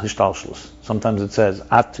klolos hishtalshlus. Sometimes it says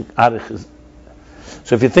Arich is.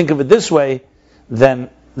 So if you think of it this way, then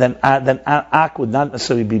Ak would not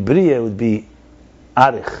necessarily be Bria, it would be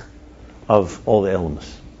Arich of all the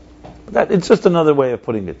elements. It's just another way of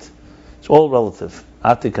putting it. It's all relative.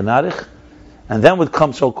 Atik and Arich. And then would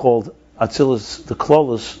come so-called Atzilus, the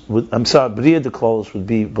Klolos, Bria the Klolos would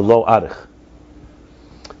be below Arich.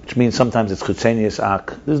 Which means sometimes it's Chutzenius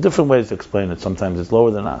Ak. There's different ways to explain it. Sometimes it's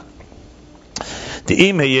lower than Ak.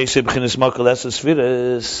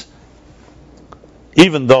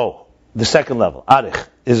 Even though the second level, Arich,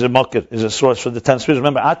 is a makir, is a source for the 10 spheres.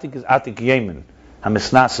 Remember, Atik is Atik Yemen.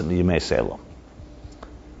 Hamisnasim Yemei Selah.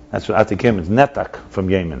 That's what Atik Yemen is. Netak from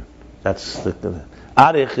Yemen. That's the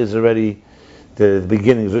Arich is already the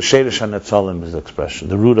beginning. The Sheirish HaNetzalim is the expression,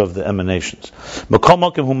 the root of the emanations.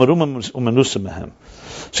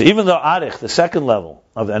 So even though Arich, the second level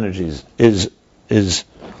of the energies, is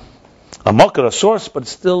a makir, a source, but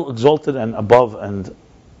it's still exalted and above, and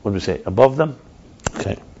what do we say? Above them?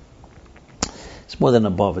 Okay. It's more than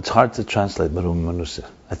above. It's hard to translate Merum Menusa.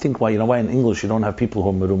 I think why in English you don't have people who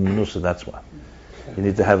are Merum Menusa, that's why. You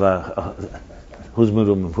need to have who's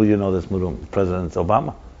Merum, who you know that's Merum? President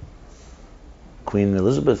Obama? Queen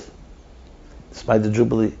Elizabeth? Despite the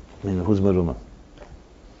Jubilee? Who's Merum?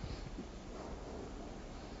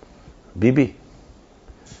 Bibi?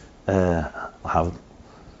 So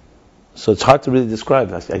it's hard to really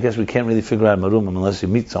describe. I guess we can't really figure out Merum unless you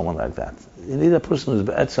meet someone like that. You need a person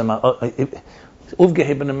who's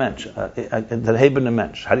Uvgeheben a mensch. Derheben a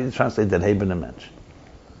mensch. How do you translate derheben a mensch?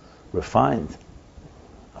 Refined.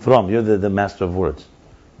 Avram, you're the master of words.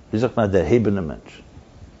 You talk about derheben a mensch.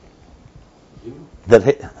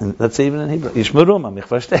 Let's say even in Hebrew. Yishmeruma, mich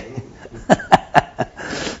versteh.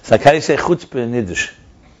 So how do you say chutzpah in Yiddish?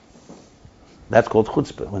 That's called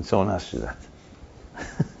chutzpah when someone asks you that.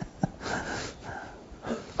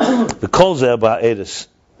 The kol zeh ba'eris.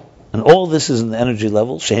 And all this is in the energy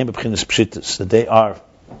level, shehem b'chinas pshitis, that they are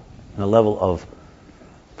in a level of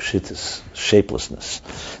pshitis, shapelessness.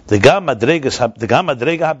 The gam madrega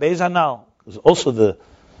habez hanal is also the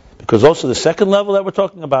Because also the second level that we're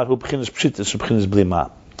talking about, hu b'chinas pshitis, hu b'chinas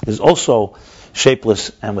blima, is also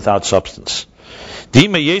shapeless and without substance.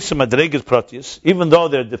 Even though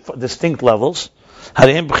they're distinct levels,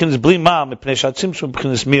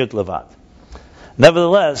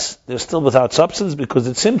 nevertheless, they're still without substance because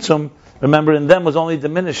the tzimtzum, remember, in them was only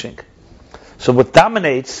diminishing. So what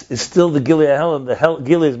dominates is still the Gilei HaHelam, the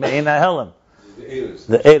Gilei is Me'ein HaHelam,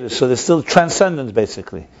 the Eres. So there's still transcendence,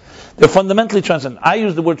 basically. They're fundamentally transcendent. I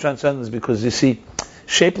use the word transcendence because, you see,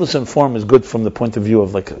 shapeless in form is good from the point of view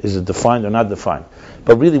of, like, is it defined or not defined?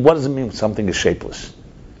 But really, what does it mean when something is shapeless?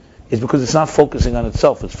 It's because it's not focusing on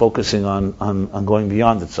itself, it's focusing on going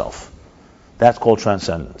beyond itself. That's called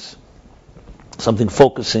transcendence. Something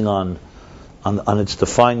focusing on its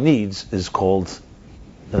defined needs is called,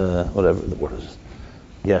 whatever the word is,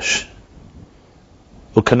 yesh.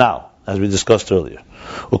 Ukanal, as we discussed earlier.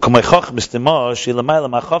 Like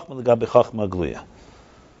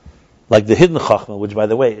the hidden chachma, which, by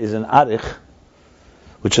the way, is an arich,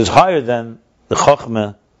 which is higher than the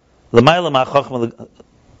chachma.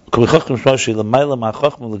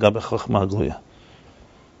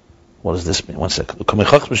 What does this mean? 1 second.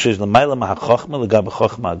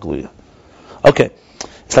 Okay,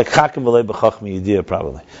 it's like chakim v'lei b'chachma yidiyah,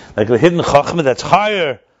 probably. Like the hidden chachma that's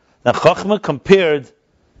higher than chachma compared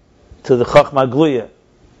to the chachma gluya.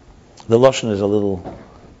 The lashon is a little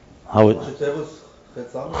how it chachma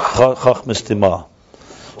stima.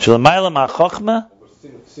 Shelamayla ma'chachma.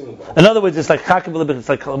 In other words, it's like chakim v'lei. It's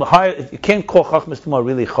like higher. You can't call chachma stima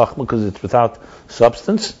really chachma because it's without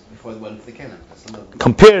substance.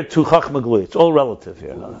 Compared to chachma gluya, it's all relative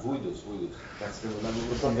here.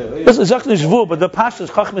 This is exactly shvu, but the pashas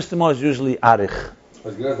chachma stima is usually arich.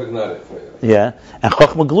 Yeah, and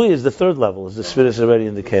chachma gluya is the third level. Is the spirit is already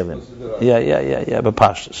in the kelim. Yeah. But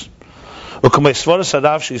pashas. Like the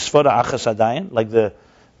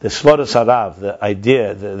svara sarav, the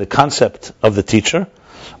idea, the concept of the teacher,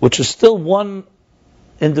 which is still one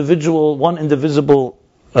individual, one indivisible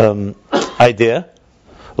idea.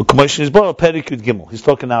 He's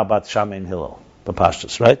talking now about Shammai and Hillel,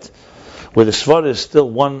 Papashtas, right? Where the svara is still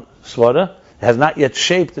one svara, it has not yet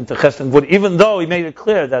shaped into chesed and gvura, even though he made it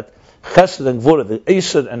clear that chesed and gvura, the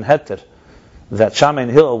Eser and Heter, that Shammai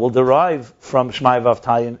and Hillel will derive from Shmai Vav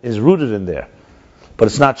Tayin, is rooted in there. But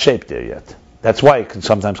it's not shaped there yet. That's why it can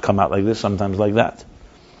sometimes come out like this, sometimes like that.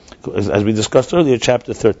 As we discussed earlier,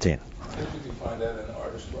 chapter 13. How did you find that in the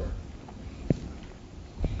artist's work?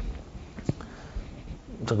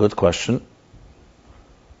 It's a good question.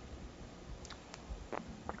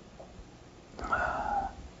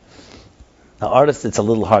 Now, artists, it's a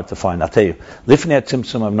little hard to find. I'll tell you. Lifnei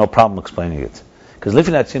Tzimtzum, I have no problem explaining it. Because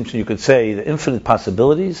Lifnei Tzimtzum, you could say the infinite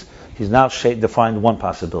possibilities, he's now defined one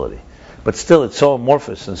possibility. But still, it's so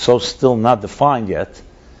amorphous and so still not defined yet,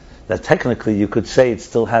 that technically you could say it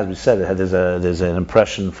still has, we said it, there's an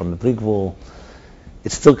impression from the Bligvul.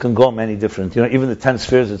 It still can go many different, even the 10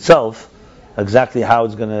 spheres itself, exactly how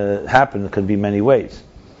it's going to happen, it could be many ways.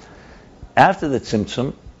 After the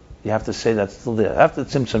Tzimtzum, you have to say that's still there. After the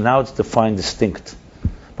Tzimtzum, now it's defined distinct.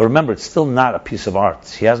 But remember, it's still not a piece of art.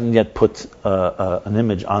 He hasn't yet put an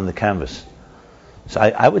image on the canvas. So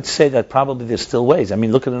I would say that probably there's still ways. I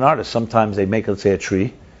mean, look at an artist. Sometimes they make, let's say, a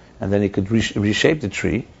tree, and then he could reshape the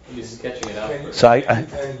tree. You're sketching it out.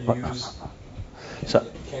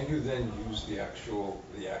 Can you then use the actual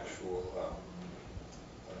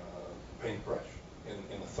paintbrush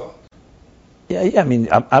in a thought? Yeah. I mean,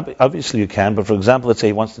 obviously you can. But for example, let's say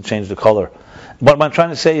he wants to change the color. What I'm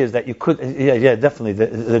trying to say is that you could. Yeah, definitely.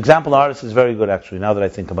 The example artist is very good, actually. Now that I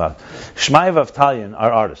think about it, Shmai Vav Tayin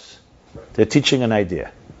are artists. They're teaching an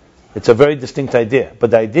idea. It's a very distinct idea,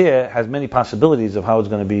 but the idea has many possibilities of how it's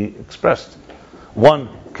going to be expressed. One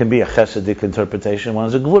can be a chesedic interpretation, one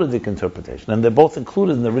is a gvuridic interpretation, and they're both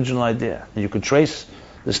included in the original idea, and you could trace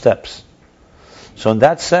the steps. So in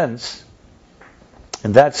that sense,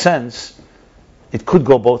 it could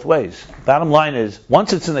go both ways. Bottom line is,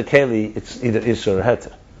 once it's in the keli, it's either Isser or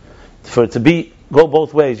Heter. For it to go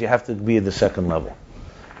both ways, you have to be at the second level.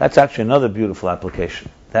 That's actually another beautiful application.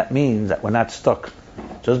 That means that we're not stuck.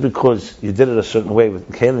 Just because you did it a certain way with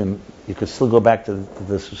Kalim, you could still go back to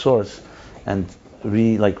the source and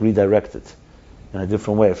redirect it in a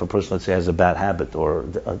different way. If a person, let's say, has a bad habit or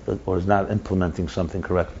is not implementing something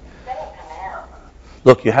correctly.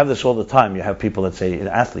 Look, you have this all the time. You have people, let's say,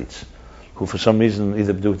 athletes, who for some reason,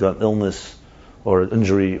 either due to an illness or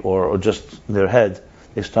injury or just their head,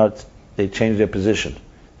 they change their position.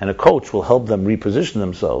 And a coach will help them reposition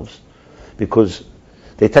themselves because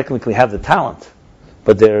they technically have the talent,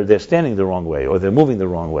 but they're standing the wrong way or they're moving the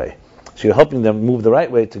wrong way. So you're helping them move the right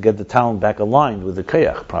way to get the talent back aligned with the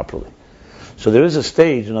koyach properly. So there is a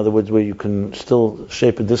stage, in other words, where you can still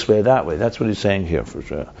shape it this way or that way. That's what he's saying here for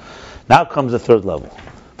sure. Now comes the third level.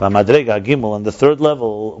 Madrega Gimel, and the third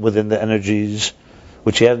level within the energies,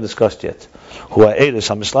 which he hasn't discussed yet. These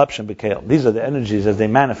are the energies as they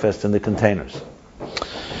manifest in the containers.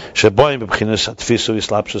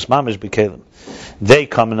 They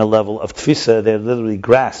come in a level of tfisa, they're literally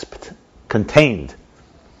grasped, contained.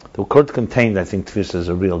 The word contained, I think tfisa is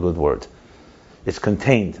a real good word. It's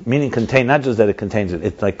contained, meaning contained, not just that it contains it.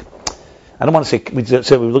 It's like, I don't want to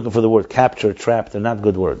say, we were looking for the word capture, trap, they're not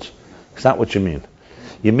good words. It's not what you mean.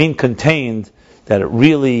 You mean contained, that it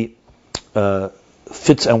really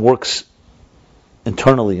fits and works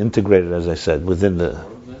internally, integrated, as I said, within the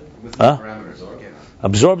parameters. Okay.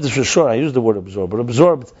 Absorbed is for sure. I use the word absorb, but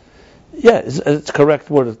absorbed, yeah, it's a correct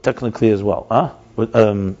word technically as well. They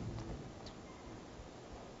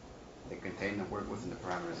contain and work within the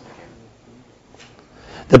parameters of the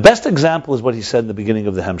canon. The best example is what he said in the beginning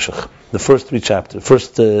of the Hemshech, the first three chapters,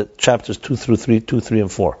 chapters 2, 3,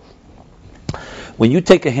 and 4. When you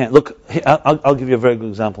take a hand, look, I'll give you a very good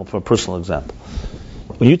example, for a personal example.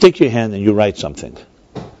 When you take your hand and you write something,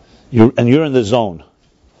 you're in the zone,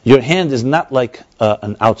 your hand is not like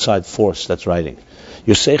an outside force that's writing.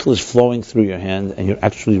 Your seichel is flowing through your hand and you're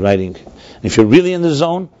actually writing. If you're really in the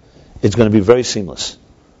zone, it's going to be very seamless.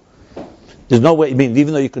 There's no way,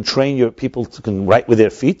 even though you can train your people to can write with their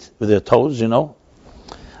feet, with their toes,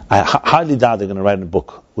 I hardly doubt they're going to write in a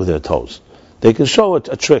book with their toes. They can show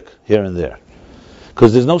a trick here and there,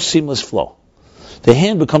 because there's no seamless flow. The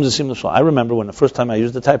hand becomes a seamless flow. I remember when the first time I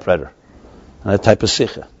used the typewriter, and I type a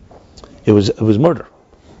sikha, it was murder,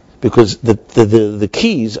 because the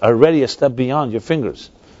keys are already a step beyond your fingers.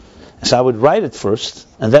 So I would write it first,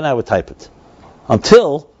 and then I would type it.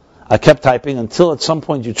 Until I kept typing, until at some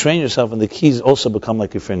point you train yourself and the keys also become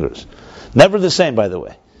like your fingers. Never the same, by the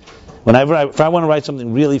way. If I want to write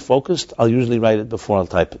something really focused, I'll usually write it before I'll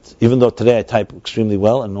type it. Even though today I type extremely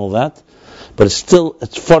well and all that, but it's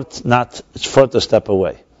fort a step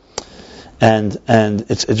away. And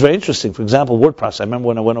it's very interesting. For example, word processor. I remember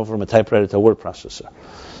when I went over from a typewriter to a word processor.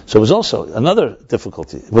 So it was also another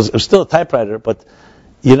difficulty. It was still a typewriter, but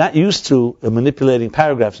you're not used to manipulating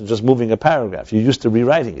paragraphs and just moving a paragraph. You're used to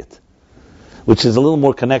rewriting it, which is a little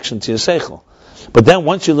more connection to your seichel. But then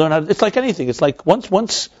once you learn how to, it's like anything. It's like one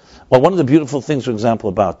of the beautiful things, for example,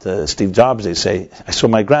 about Steve Jobs, they say, I saw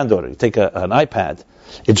my granddaughter, you take an iPad,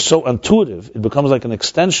 it's so intuitive, it becomes like an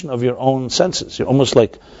extension of your own senses. You're almost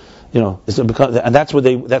like, and that's what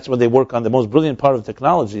they work on. The most brilliant part of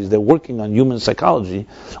technology is they're working on human psychology.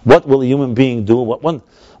 What will a human being do? One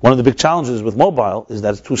of the big challenges with mobile is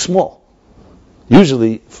that it's too small.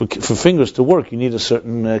 Usually, for fingers to work, you need a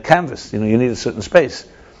certain canvas. You need a certain space.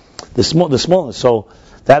 The smallness. So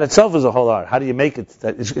that itself is a whole art. How do you make it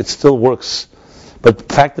that it still works? But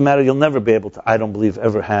the fact of the matter, you'll never be able to, I don't believe,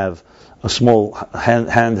 ever have a small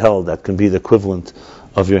handheld that can be the equivalent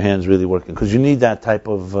of your hands really working. Because you need that type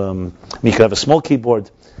of, you could have a small keyboard,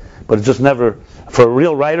 but it just never, for a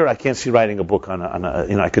real writer, I can't see writing a book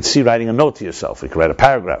I could see writing a note to yourself. You could write a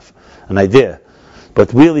paragraph, an idea.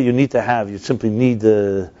 But really you simply need,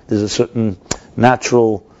 there's a certain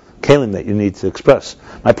natural kalim that you need to express.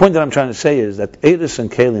 My point that I'm trying to say is that Eris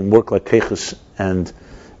and kalim work like keiches and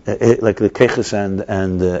like the keiches and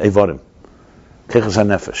evarim, keiches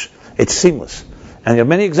and nefesh. It's seamless, and there are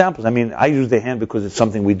many examples. I use the hand because it's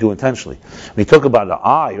something we do intentionally. When you talk about the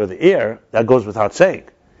eye or the ear, that goes without saying.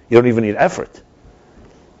 You don't even need effort.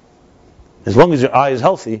 As long as your eye is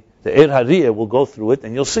healthy, the eir hariyah will go through it,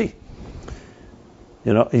 and you'll see.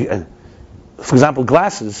 For example,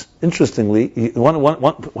 glasses, interestingly, one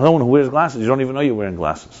who wears glasses, you don't even know you're wearing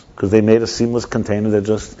glasses, because they made a seamless container that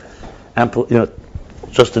just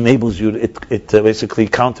just enables you, it basically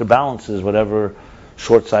counterbalances whatever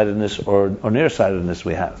short-sightedness or nearsightedness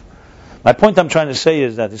we have. My point I'm trying to say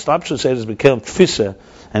is that Islapshus says became tfisa,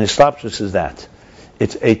 and Islapshus is that.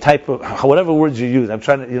 It's a type of, whatever words you use, I'm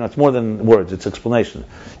trying to, it's more than words, it's explanation.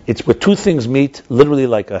 It's where two things meet, literally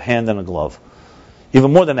like a hand and a glove.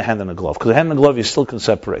 Even more than a hand and a glove, because a hand and a glove you still can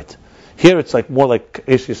separate. Here it's like more like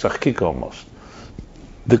Esis Achkika almost.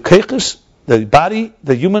 The keiches,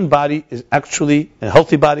 the human body is actually, a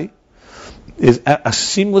healthy body, is a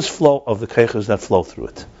seamless flow of the keiches that flow through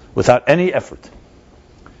it, without any effort.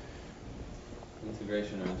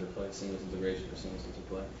 Integration or interplay, seamless integration or seamless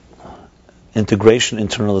interplay? Integration,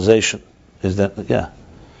 internalization. Is that, yeah.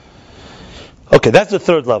 Okay, that's the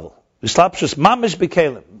third level. Islapshus mamish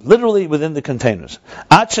b'kelim, literally within the containers.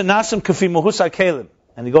 Ad shenasim kafi muhus kalim,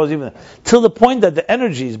 and he goes even till the point that the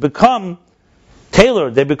energies become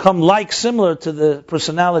tailored, they become similar to the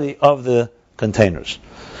personality of the containers.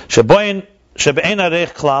 Shebein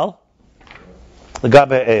areich klal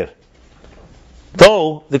legabe eir.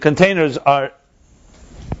 Though the containers are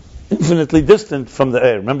infinitely distant from the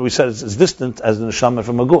air. Remember we said it's as distant as the neshama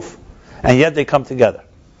from a guf. And yet they come together.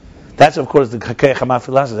 That's of course the Kakei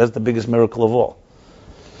Hamafilas, that's the biggest miracle of all.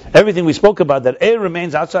 Everything we spoke about, that air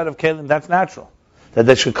remains outside of Kalim, that's natural. That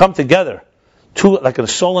they should come together, like a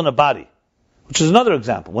soul and a body. Which is another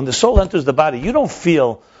example. When the soul enters the body, you don't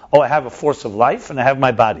feel, I have a force of life and I have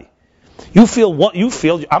my body. You feel,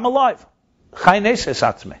 I'm alive.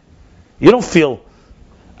 You don't feel,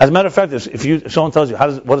 as a matter of fact, if someone tells you,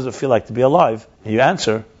 what does it feel like to be alive? And you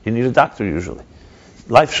answer, you need a doctor usually.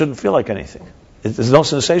 Life shouldn't feel like anything. There's no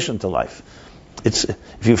sensation to life.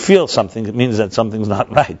 If you feel something, it means that something's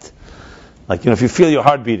not right. Like, if you feel your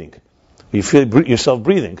heart beating, you feel yourself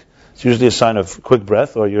breathing, it's usually a sign of quick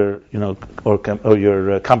breath, or you're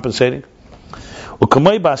compensating.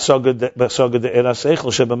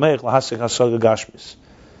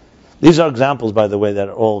 These are examples, by the way, that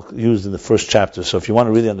are all used in the first chapter. So if you want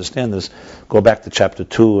to really understand this, go back to chapter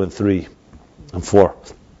 2 and 3 and 4.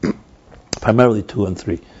 Primarily 2 and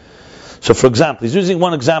 3. So for example, he's using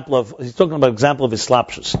one example he's talking about an example of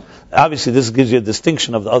Islapshus. Obviously this gives you a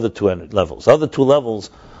distinction of the other two levels. The other two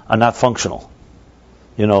levels are not functional.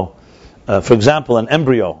 For example, an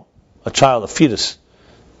embryo, a child, a fetus,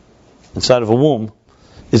 inside of a womb,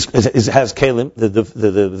 has kalim,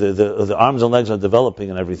 the arms and legs are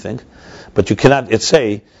developing and everything, but you cannot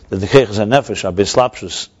say that the keiches and nefesh are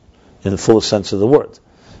bislapshus in the fullest sense of the word,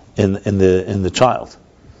 in the child,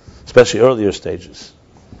 especially earlier stages.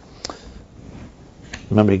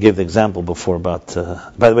 Remember, he gave the example before about.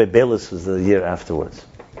 By the way, Bayless was the year afterwards.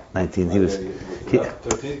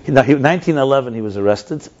 1911 he was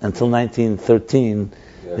arrested. Until 1913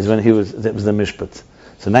 is when he was. That was the mishpat.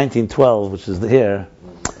 So 1912, which is here.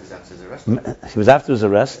 He was after his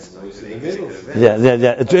arrest. Yeah.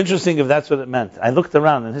 It's interesting if that's what it meant. I looked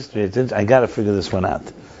around in history. I got to figure this one out.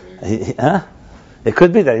 It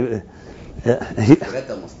could be that.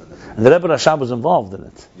 And the Rebbe Rashab was involved in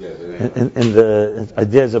it, in the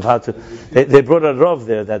ideas of how to. They brought a rov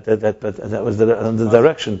there that was the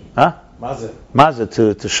direction,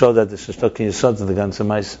 Mazeh to show that the Shishtokin Yisod of the Ganze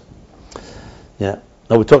Meis. Yeah.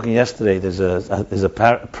 No, we're talking yesterday. There's a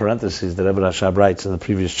parenthesis that Rebbe Rashab writes in the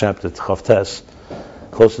previous chapter, Tchov Tes,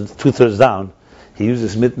 close to 2/3 down. He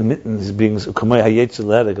uses mitten as being Kamei Hayetzel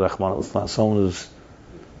Ereg Rachman al-Islam. Someone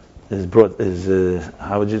is brought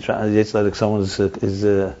how would you try Hayetzel Ereg? Someone is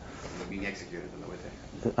being executed in the way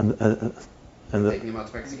and taking him out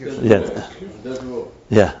for execution.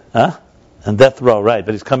 And death row, right?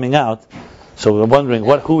 But he's coming out, so we're wondering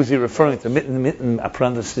who is he referring to? Mitten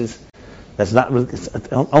apprentices. That's not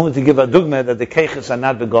only to give a dugma that the keiches are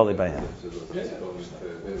not begoli by him.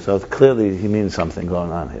 So clearly he means something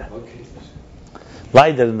going on here.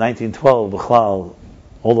 Leider in 1912, B'chlal,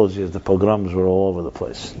 all those years the pogroms were all over the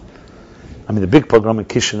place. I mean, the big pogrom in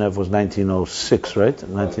Kishinev was 1906, right?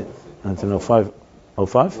 1905,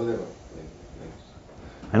 05?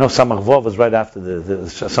 I know Samach Vov was right after the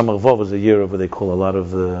Samach Vov was a year where they call a lot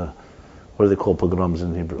of what do they call pogroms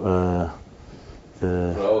in Hebrew?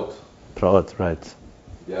 Praot, right?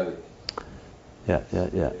 Yeah.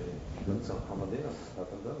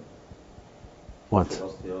 What?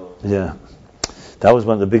 Yeah, that was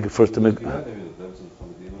one of the big first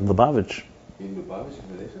Lubavitch.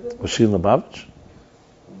 Was she in Lubavitch?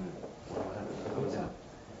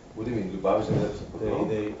 What do you mean,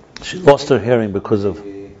 Lubavitch? She lost her hearing because of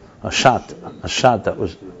a shot that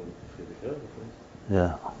was.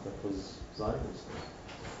 Yeah.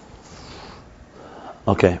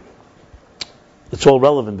 Okay. It's all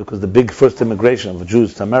relevant because the big first immigration of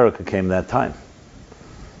Jews to America came that time.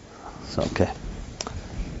 So, okay.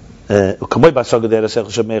 Is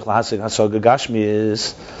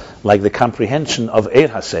like the comprehension of Eir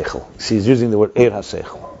HaSeichel. See, he's using the word Eir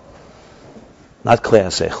HaSeichel, not Klei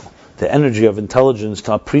HaSeichel. The energy of intelligence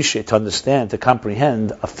to appreciate, to understand, to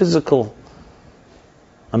comprehend a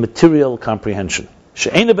material comprehension.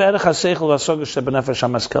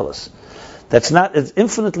 That's not, it's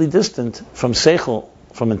infinitely distant from Seichel,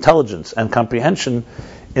 from intelligence and comprehension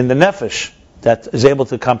in the Nefesh that is able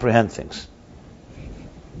to comprehend things.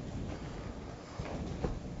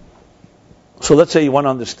 So let's say you want to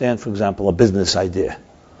understand, for example, a business idea,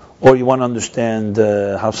 or you want to understand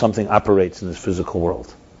how something operates in this physical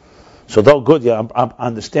world. So though good,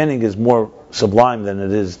 understanding is more sublime than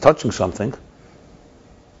it is touching something,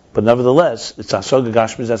 but nevertheless, it's Asog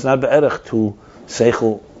Gashmis, that's not be'erech to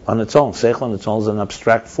Seichel on its own. Seichel on its own is an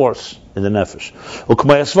abstract force in the nefesh.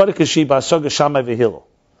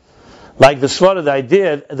 Like the svara that I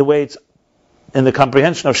did, the way it's in the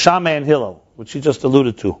comprehension of Shammai and Hillel, which he just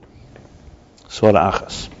alluded to. Svara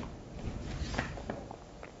achas.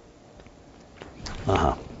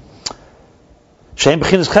 Shein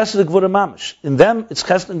b'chinas chesed gvura mamish. In them, it's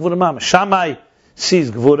chesed gvura mamish. Shammai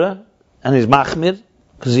sees gvura and he's machmir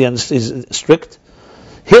because he's strict.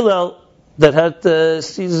 Hillel that had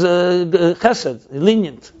sees chesed,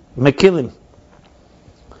 lenient, mekilim.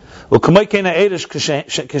 U'kamay keina erish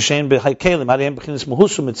kashein b'haikelim hariyem b'chinas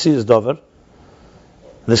muhusu mitzias dover.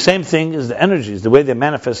 The same thing is the energies, the way they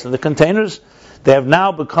manifest in the containers. They have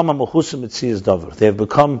now become a muhusu mitzias dover. They have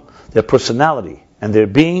become their personality, and their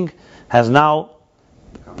being has now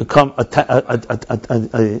become a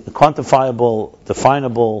quantifiable,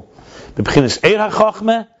 definable.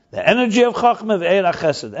 The energy of chachma, the eir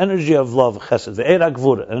chesed, energy of love, chesed, the eir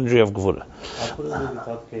gvura, energy of gvura.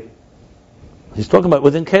 He's talking about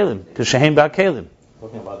within kelim, kishein ba kelim.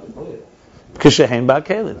 Talking about the oil. Kishein ba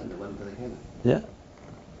kelim. Yeah.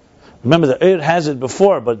 Remember, the eir has it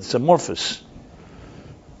before, but it's amorphous.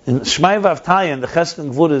 In Shmai Vavtayin, the chesed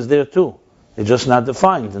and gvura is there too. They're just not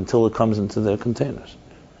defined until it comes into their containers.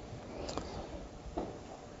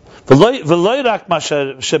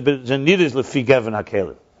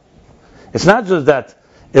 It's not just that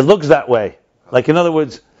it looks that way. Like in other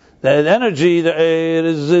words, the energy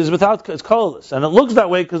is without, it's colorless, and it looks that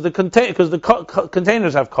way because the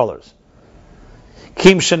containers have colors.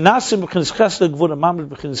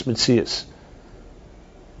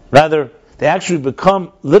 Rather, they actually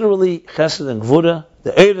become literally chesed and gvura,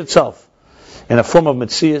 the eir itself, in a form of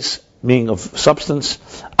mitzias, meaning of substance.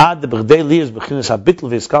 Ad the b'gdei liyas b'chinas habitl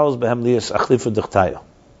v'yiskalos behem liyas achlifu d'chtayo.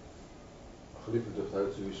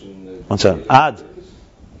 What's that?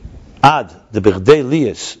 Ad the b'gdei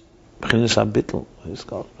liyas b'chinas habitl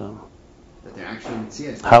v'yiskalos behem. That they're actually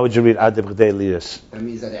mitzias. How would you read ad the b'gdei liyas? That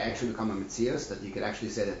means that they actually become a mitzias. That you could actually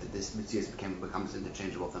say that this mitzias becomes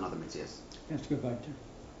interchangeable with another mitzias. You have to go back to.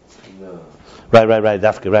 No. Right.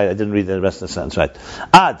 Dafka, right. I didn't read the rest of the sentence. Right.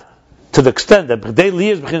 Ad. To the extent that b'gdei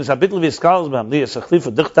liyas b'chinas habitl v'yiskalos behem liyas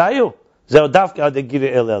achlifu d'chtayo. Zeo dafka ad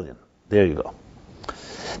egire el elyon. There you go.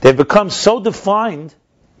 They've become so defined.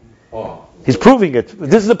 Oh. He's proving it.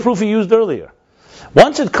 This is the proof he used earlier.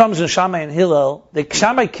 Once it comes in Shammai and Hillel,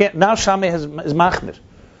 Shammai is machmir.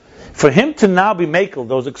 For him to now be makel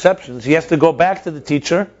those exceptions, he has to go back to the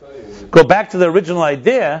teacher, go back to the original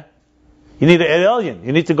idea. You need an elyon.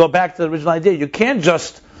 You need to go back to the original idea. You can't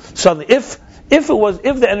just suddenly, if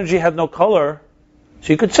the energy had no color,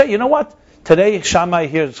 so you could say, you know what? Today Shammai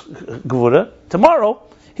hears gvura. Tomorrow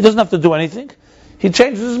he doesn't have to do anything. He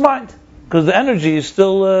changes his mind because the energy is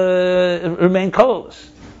still remain colorless.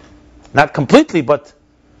 Not completely, but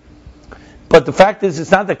the fact is,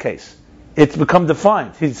 it's not the case. It's become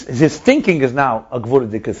defined. His thinking is now a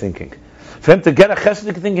gvuradika thinking. For him to get a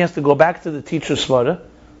chesedic thinking, he has to go back to the teacher's svara,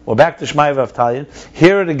 or back to Shmai Vavtayin,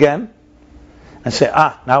 hear it again, and say,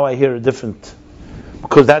 now I hear a different.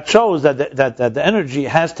 Because that shows that the energy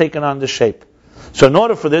has taken on the shape. So in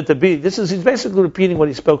order for there to be, he's basically repeating what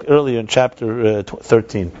he spoke earlier in chapter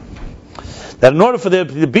 13. That in order for there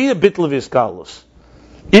to be a bitl of Yiskalus,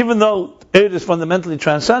 even though it is fundamentally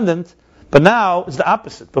transcendent, but now it's the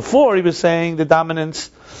opposite. Before he was saying the dominance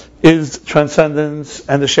is transcendence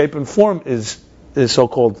and the shape and form is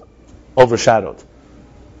so-called overshadowed,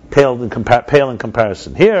 pale in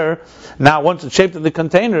comparison. Here, now once it's shaped in the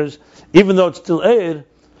containers, even though it's still air,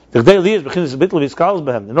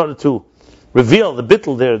 in order to reveal the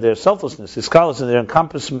bitl, their selflessness, iskalos, and their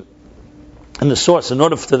encompassment in the source, in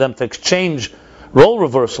order for them to exchange role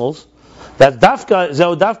reversals, that's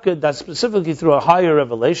dafka, that's specifically through a higher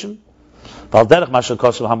revelation. But the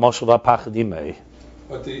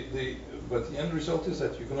end result is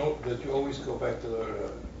that you always go back to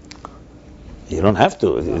the. You don't have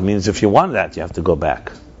to. It means if you want that, you have to go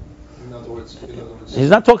back. In other words, he's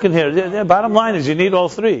not talking here. The bottom line is you need all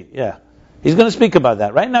three. Yeah, he's going to speak about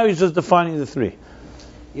that. Right now, he's just defining the three.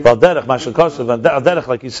 Valderech, Mashal Kosev,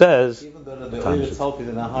 like he says. Even though the oil itself is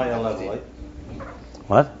in a higher level, right?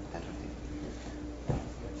 What?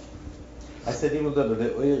 I said even though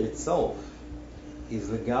the oil itself is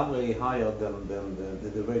legamrei higher than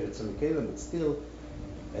the way it's in the Kelim, but still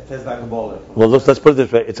it has like a ball. Well, let's put it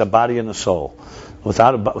this way: it's a body and a soul.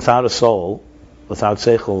 Without a soul, without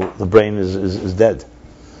seichel, the brain is dead.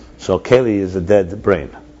 So Keli is a dead brain.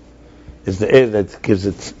 It's the air that gives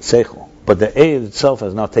it seichel, but the air itself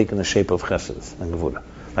has now taken the shape of chesed and gevura.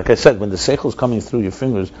 Like I said, when the seichel is coming through your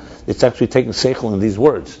fingers, it's actually taking seichel in these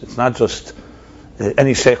words. It's not just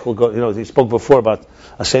any seichel go. He spoke before about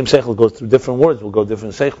a same seichel goes through different words. Will go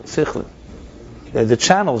different seichel. The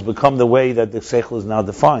channels become the way that the seichel is now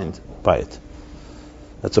defined by it.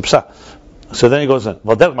 That's a pshat. So then he goes on.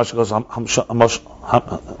 Well, that much goes hamshel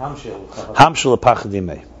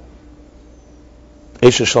apachadimei.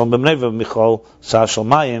 Esha shalom b'mneva Michal sashal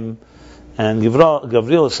mayim, and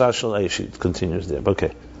Gavriel sashal eish. It continues there.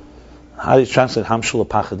 Okay. How do you translate hamshel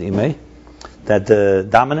apachadimei? That the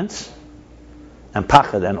dominance and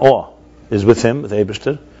pachad and awe is with him, with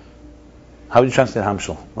Eibishter. How do you translate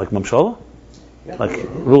hamshel? Like mamshola? Yeah. Like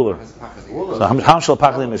ruler. So hamshel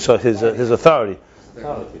apachadimei. So his authority.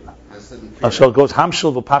 So it goes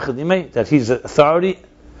hamshel v'pachadimei, that he's authority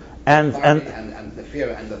and the fear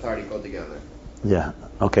and the authority go together. Yeah.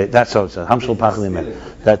 Okay. That's how it says. Hamshel pachadimei.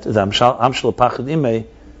 That the hamshel pachadimei.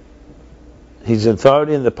 He's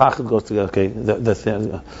authority and the pachad goes together. Okay.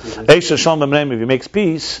 Eisha shalom b'mnei, if he makes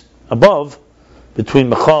peace above between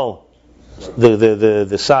Michal,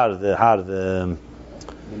 the sar, the har, the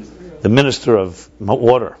minister of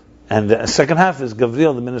water, and the second half is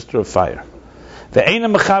Gavriel, the minister of fire.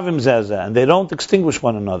 And they don't extinguish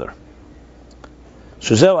one another.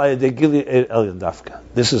 This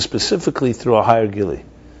is specifically through a higher gili.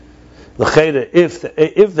 If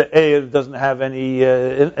the air doesn't have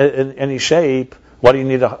any shape, why do you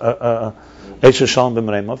need a Eisha Shalom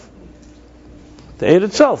b'mreimov? The air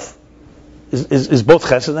itself is both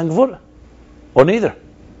chesed and gvura, or neither.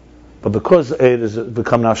 But because the air has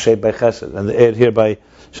become now shaped by chesed, and the air here by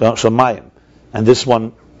shamayim, and this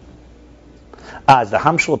one, it's the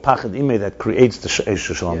hamshel pachad imei that creates the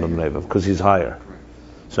Eisha Shalom b'mreimov, because he's higher.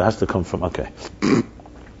 So it has to come from, okay.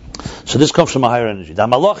 So this comes from a higher energy.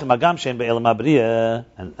 And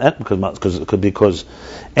because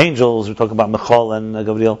angels, we talk about Michal and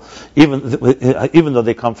Gabriel, even though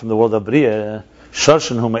they come from the world of Bria,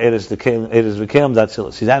 Shorshan hum eres v'kelim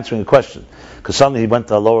datzilis. He's answering a question, because suddenly he went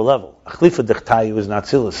to a lower level. Achlifa dechtayu is not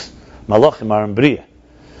tzilis. Malachim are in Bria.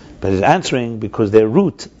 But he's answering because their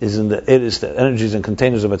root is in the energies and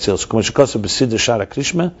containers of Atzilus.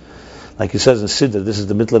 Like he says in Siddur, this is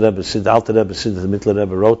the Mittler Rebbe, Siddur, Alter Rebbe, Siddur, the Mittler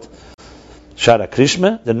Rebbe wrote, Shara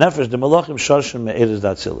Krishma, the Nefesh, the Malachim, Shorshem, Me'eres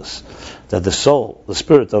Atzilus. That the soul, the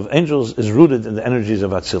spirit of angels is rooted in the energies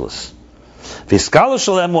of Atzilus. And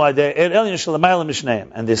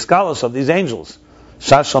the scholars of these angels,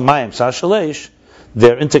 Sashal Mayim, Sashal Eish,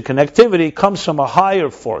 their interconnectivity comes from a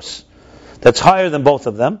higher force that's higher than both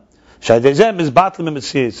of them. This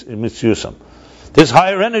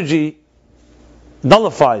higher energy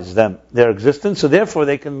nullifies their existence, so therefore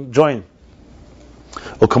they can join.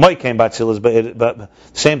 Same thing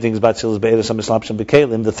is Batzilas Be'eres HaMislapshim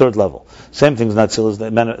B'Kelim, the third level. Same thing is Natzilas,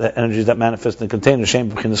 the energies that manifest in the container, Shem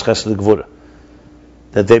B'chinas Chesed Gvura.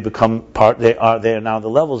 That they become part, they are now the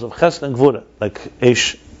levels of Chesed and Gvura, like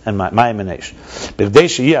Eish and Mayim and Eish.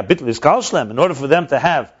 In order for them to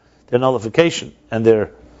have their nullification and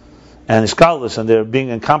their scholars and their being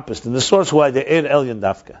encompassed in the source, why they Eir Elyon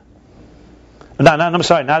Dafka. I'm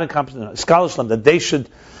sorry, not encompassed, scholars, that they should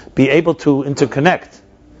be able to interconnect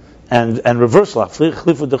and reverse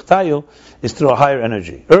Chlifu Duchtayu is through a higher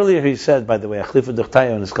energy. Earlier he said, by the way, Chlifu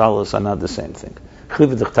Duchtayu and scholars are not the same thing.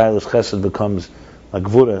 Chlifu Duchtayu's Chesed becomes like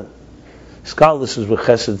Gvura. Scholars is where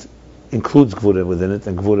Chesed includes Gvura within it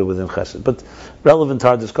and Gvura within Chesed. But relevant to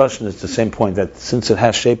our discussion is the same point, that since it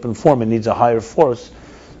has shape and form, it needs a higher force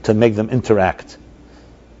to make them interact.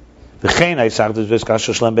 And the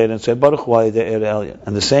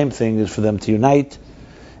same thing is for them to unite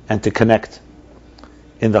and to connect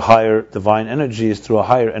in the higher divine energies through a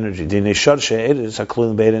higher energy. He's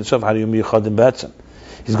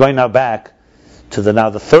going now back to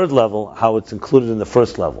the third level, how it's included in the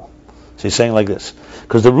first level. So he's saying like this,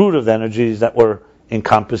 because the root of the energies that were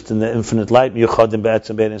encompassed in the infinite light,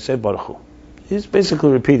 he's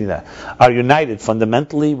basically repeating that, are united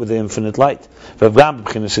fundamentally with the infinite light.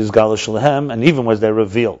 And even when they're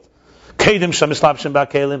revealed.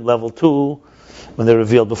 Level 2, when they're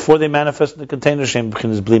revealed, before they manifest in the container,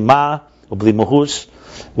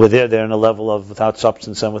 where they're in a level of without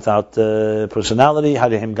substance and without personality.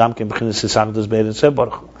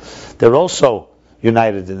 They're also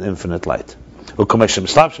united in infinite light.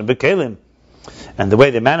 And the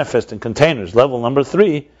way they manifest in containers, level number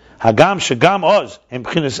 3, even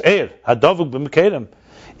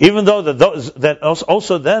though that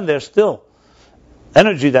also then there's still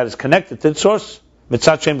energy that is connected to the source,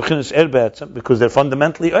 because they're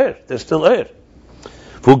fundamentally air, they're still air.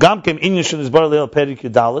 And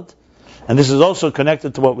this is also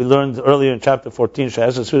connected to what we learned earlier in chapter 14.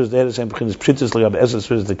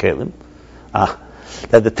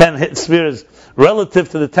 that the 10 spheres relative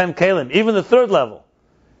to the 10 kelim, even the third level,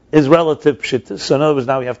 is relative pshittas. So in other words,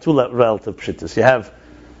 now we have two relative pshittas. You have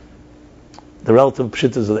the relative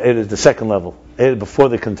pshittas of the air is the second level, air before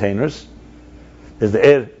the containers. Is the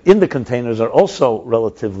air in the containers are also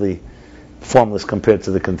relatively formless compared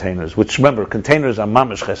to the containers, which remember, containers are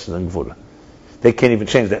mamash chesed and gvura. They can't even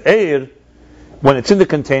change. The air, when it's in the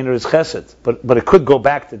container, is chesed, but it could go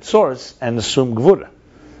back to its source and assume gvura.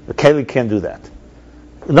 The keli can't do that.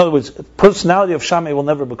 In other words, the personality of Shammai will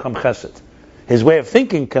never become chesed. His way of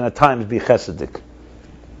thinking can at times be chesedic.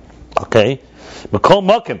 Okay? Makol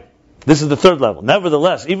Mokim. This is the third level.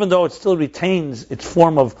 Nevertheless, even though it still retains its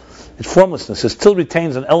formlessness, it still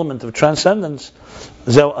retains an element of transcendence.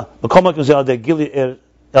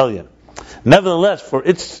 Nevertheless, for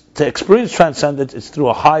it to experience transcendence, it's through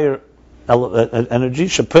a higher energy.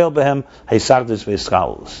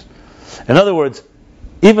 In other words,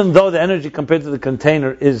 even though the energy compared to the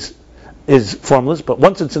container is formless, but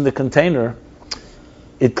once it's in the container,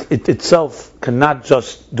 it itself cannot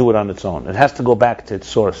just do it on its own. It has to go back to its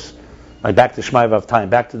source, like back to Shmai Vav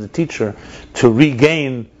time, back to the teacher, to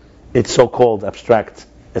regain its so-called abstract,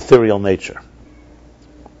 ethereal nature.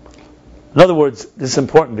 In other words, this is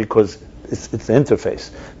important because it's the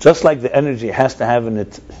interface. Just like the energy has to have in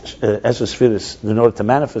it esospheres in order to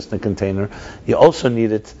manifest in the container, you also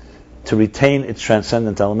need it to retain its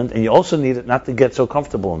transcendent element, and you also need it not to get so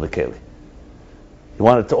comfortable in the keli. You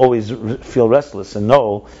want it to always feel restless and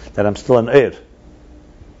know that I'm still an air.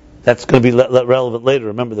 That's going to be relevant later.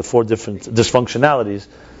 Remember the 4 different dysfunctionalities.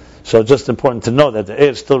 So it's just important to know that the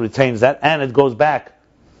air still retains that, and it goes back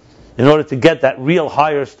in order to get that real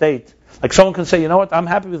higher state. Like someone can say, you know what, I'm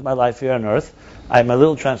happy with my life here on earth. I'm a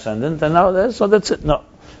little transcendent, and now so that's it. No.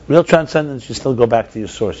 Real transcendence, you still go back to your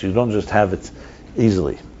source. You don't just have it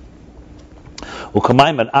easily.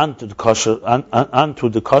 Onto the kosher.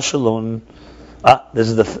 This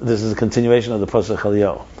is the continuation of the Pasuk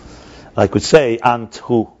Eliyahu. I could say, Ant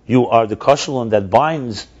you are the kosher that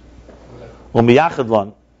binds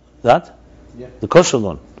umiyachadlon. That? Yeah. The kosher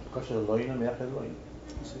loin.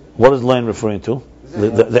 What is loin referring to?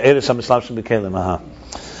 The Eres HaMislabshim B'Kelim.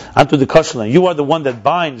 Unto the kosher you are the one that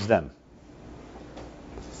binds them.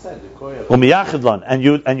 Umiyachadlon, and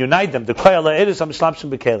unite them. The koyal Eres HaMislabshim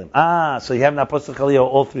B'Kelim. So you have in Apostle Chaliyahu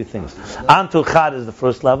all 3 things. Antu Chad is the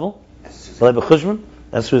first level. That's what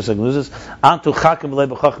it's uses. Antu Chakim B'Lei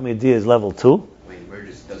B'Chachim Yediyah is level 2.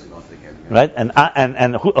 Right? And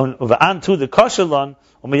Antu the kosher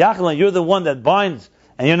you're the one that binds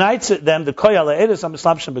and unites them. The koyal Eres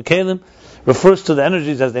HaMislabshim B'Kelim refers to the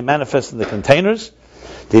energies as they manifest in the containers.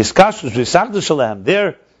 The iskashus v'sachdu shalem,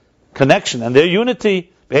 their connection and their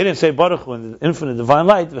unity. They didn't say Baruch Hu in the infinite divine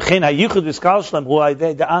light. V'chein hayichud v'skal shalem hu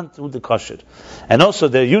aydei da'ant the kosher, and also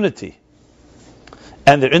their unity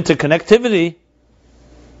and their interconnectivity.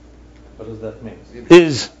 What does that mean?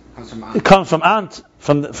 It comes from ant,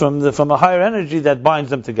 from a higher energy that binds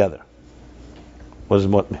them together. What does it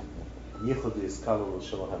mean? We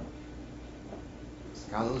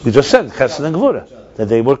just said Chesed and Gvura, that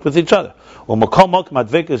they work with each other. And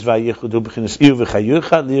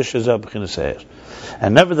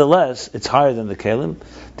nevertheless, it's higher than the Kelim.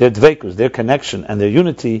 Their dvekus, their connection and their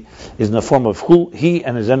unity is in the form of who he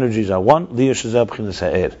and his energies are one. In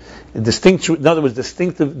other words,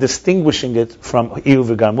 distinguishing it from Iyu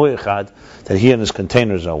v'Garmu Echad, that he and his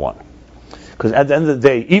containers are one. Because at the end of the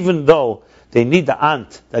day, even though they need the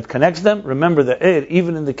ant that connects them, remember the air,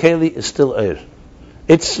 even in the Keli, is still air.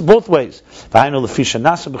 It's both ways. Why?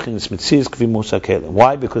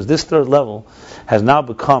 Because this third level has now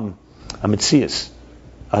become a mitzias,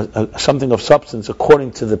 something of substance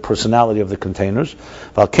according to the personality of the containers.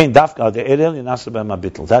 That's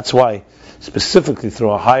why, specifically through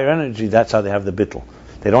a higher energy, that's how they have the bittul.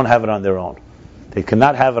 They don't have it on their own. They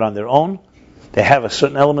cannot have it on their own. They have a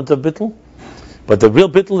certain element of bittul, but the real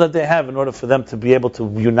bittul that they have, in order for them to be able to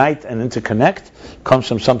unite and interconnect, comes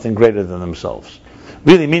from something greater than themselves.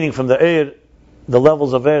 Really meaning from the air, the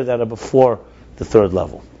levels of air that are before the third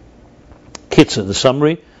level. Kitzur, the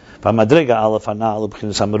summary. The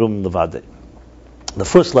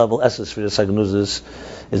first level, is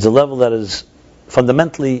the level that is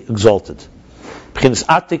fundamentally exalted. That's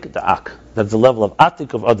the level of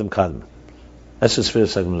Atik of Adam Kadmon.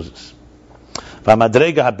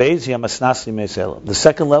 The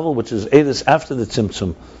second level, which is Eris after the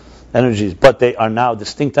Tzimtzum energies, but they are now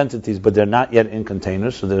distinct entities, but they're not yet in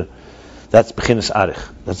containers, so that's Bechinas Arich.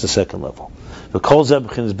 That's the second level. The Kol Zeh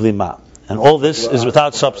Bechinas Blima. And all this is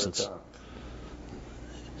without substance.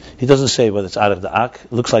 He doesn't say whether it's Arich the Ak.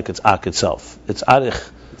 It looks like it's Ak itself. It's Arich.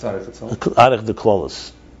 It's Arich itself. Arich the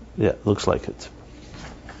Klolos. Yeah, it looks like it.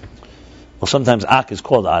 Well, sometimes Ak is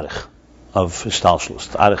called Arich of Hishtalshlus,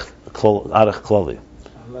 Arich Kloli.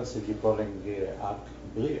 Unless if you're calling Ak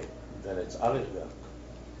Bria, then it's Arich Werk.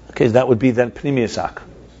 Okay, that would be then Pnimius Ak.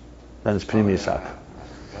 Then it's Pnimius Ak.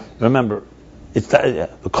 Remember, it's the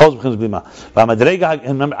cause becomes Bima.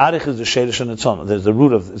 Remember, Arich is the Shadish on its own. There's the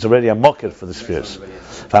root of, it's already a mokir for the spheres.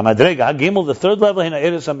 Gimel, the third level,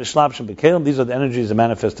 these are the energies that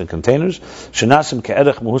manifest in containers. Shenasim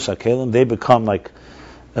Ke'erech Muhusa Kelim, they become like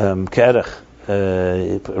Ke'erech,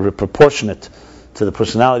 proportionate to the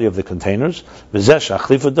personality of the containers. And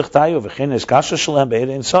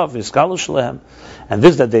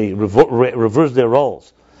this that they reverse their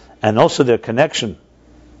roles, and also their connection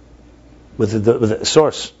with the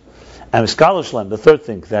source. And the third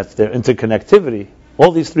thing, that's their interconnectivity.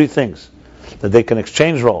 All these three things, that they can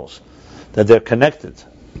exchange roles, that they're connected,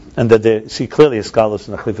 and that they see clearly Iskalus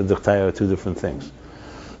and Achlifat Dichtaya are two different things.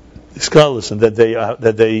 Iskalus, and that they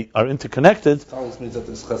are interconnected. Iskalus means that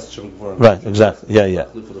it's chesed. Right, exactly. Yeah.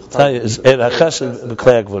 Is chesed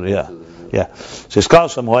b'klei gvur. Yeah. So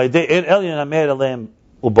Iskalus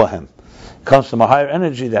ubahem comes from a higher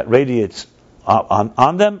energy that radiates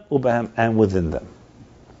on them, ubahem, and within them.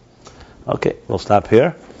 Okay, we'll stop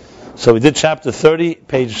here. So we did chapter 30,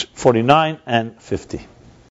 page 49 and 50.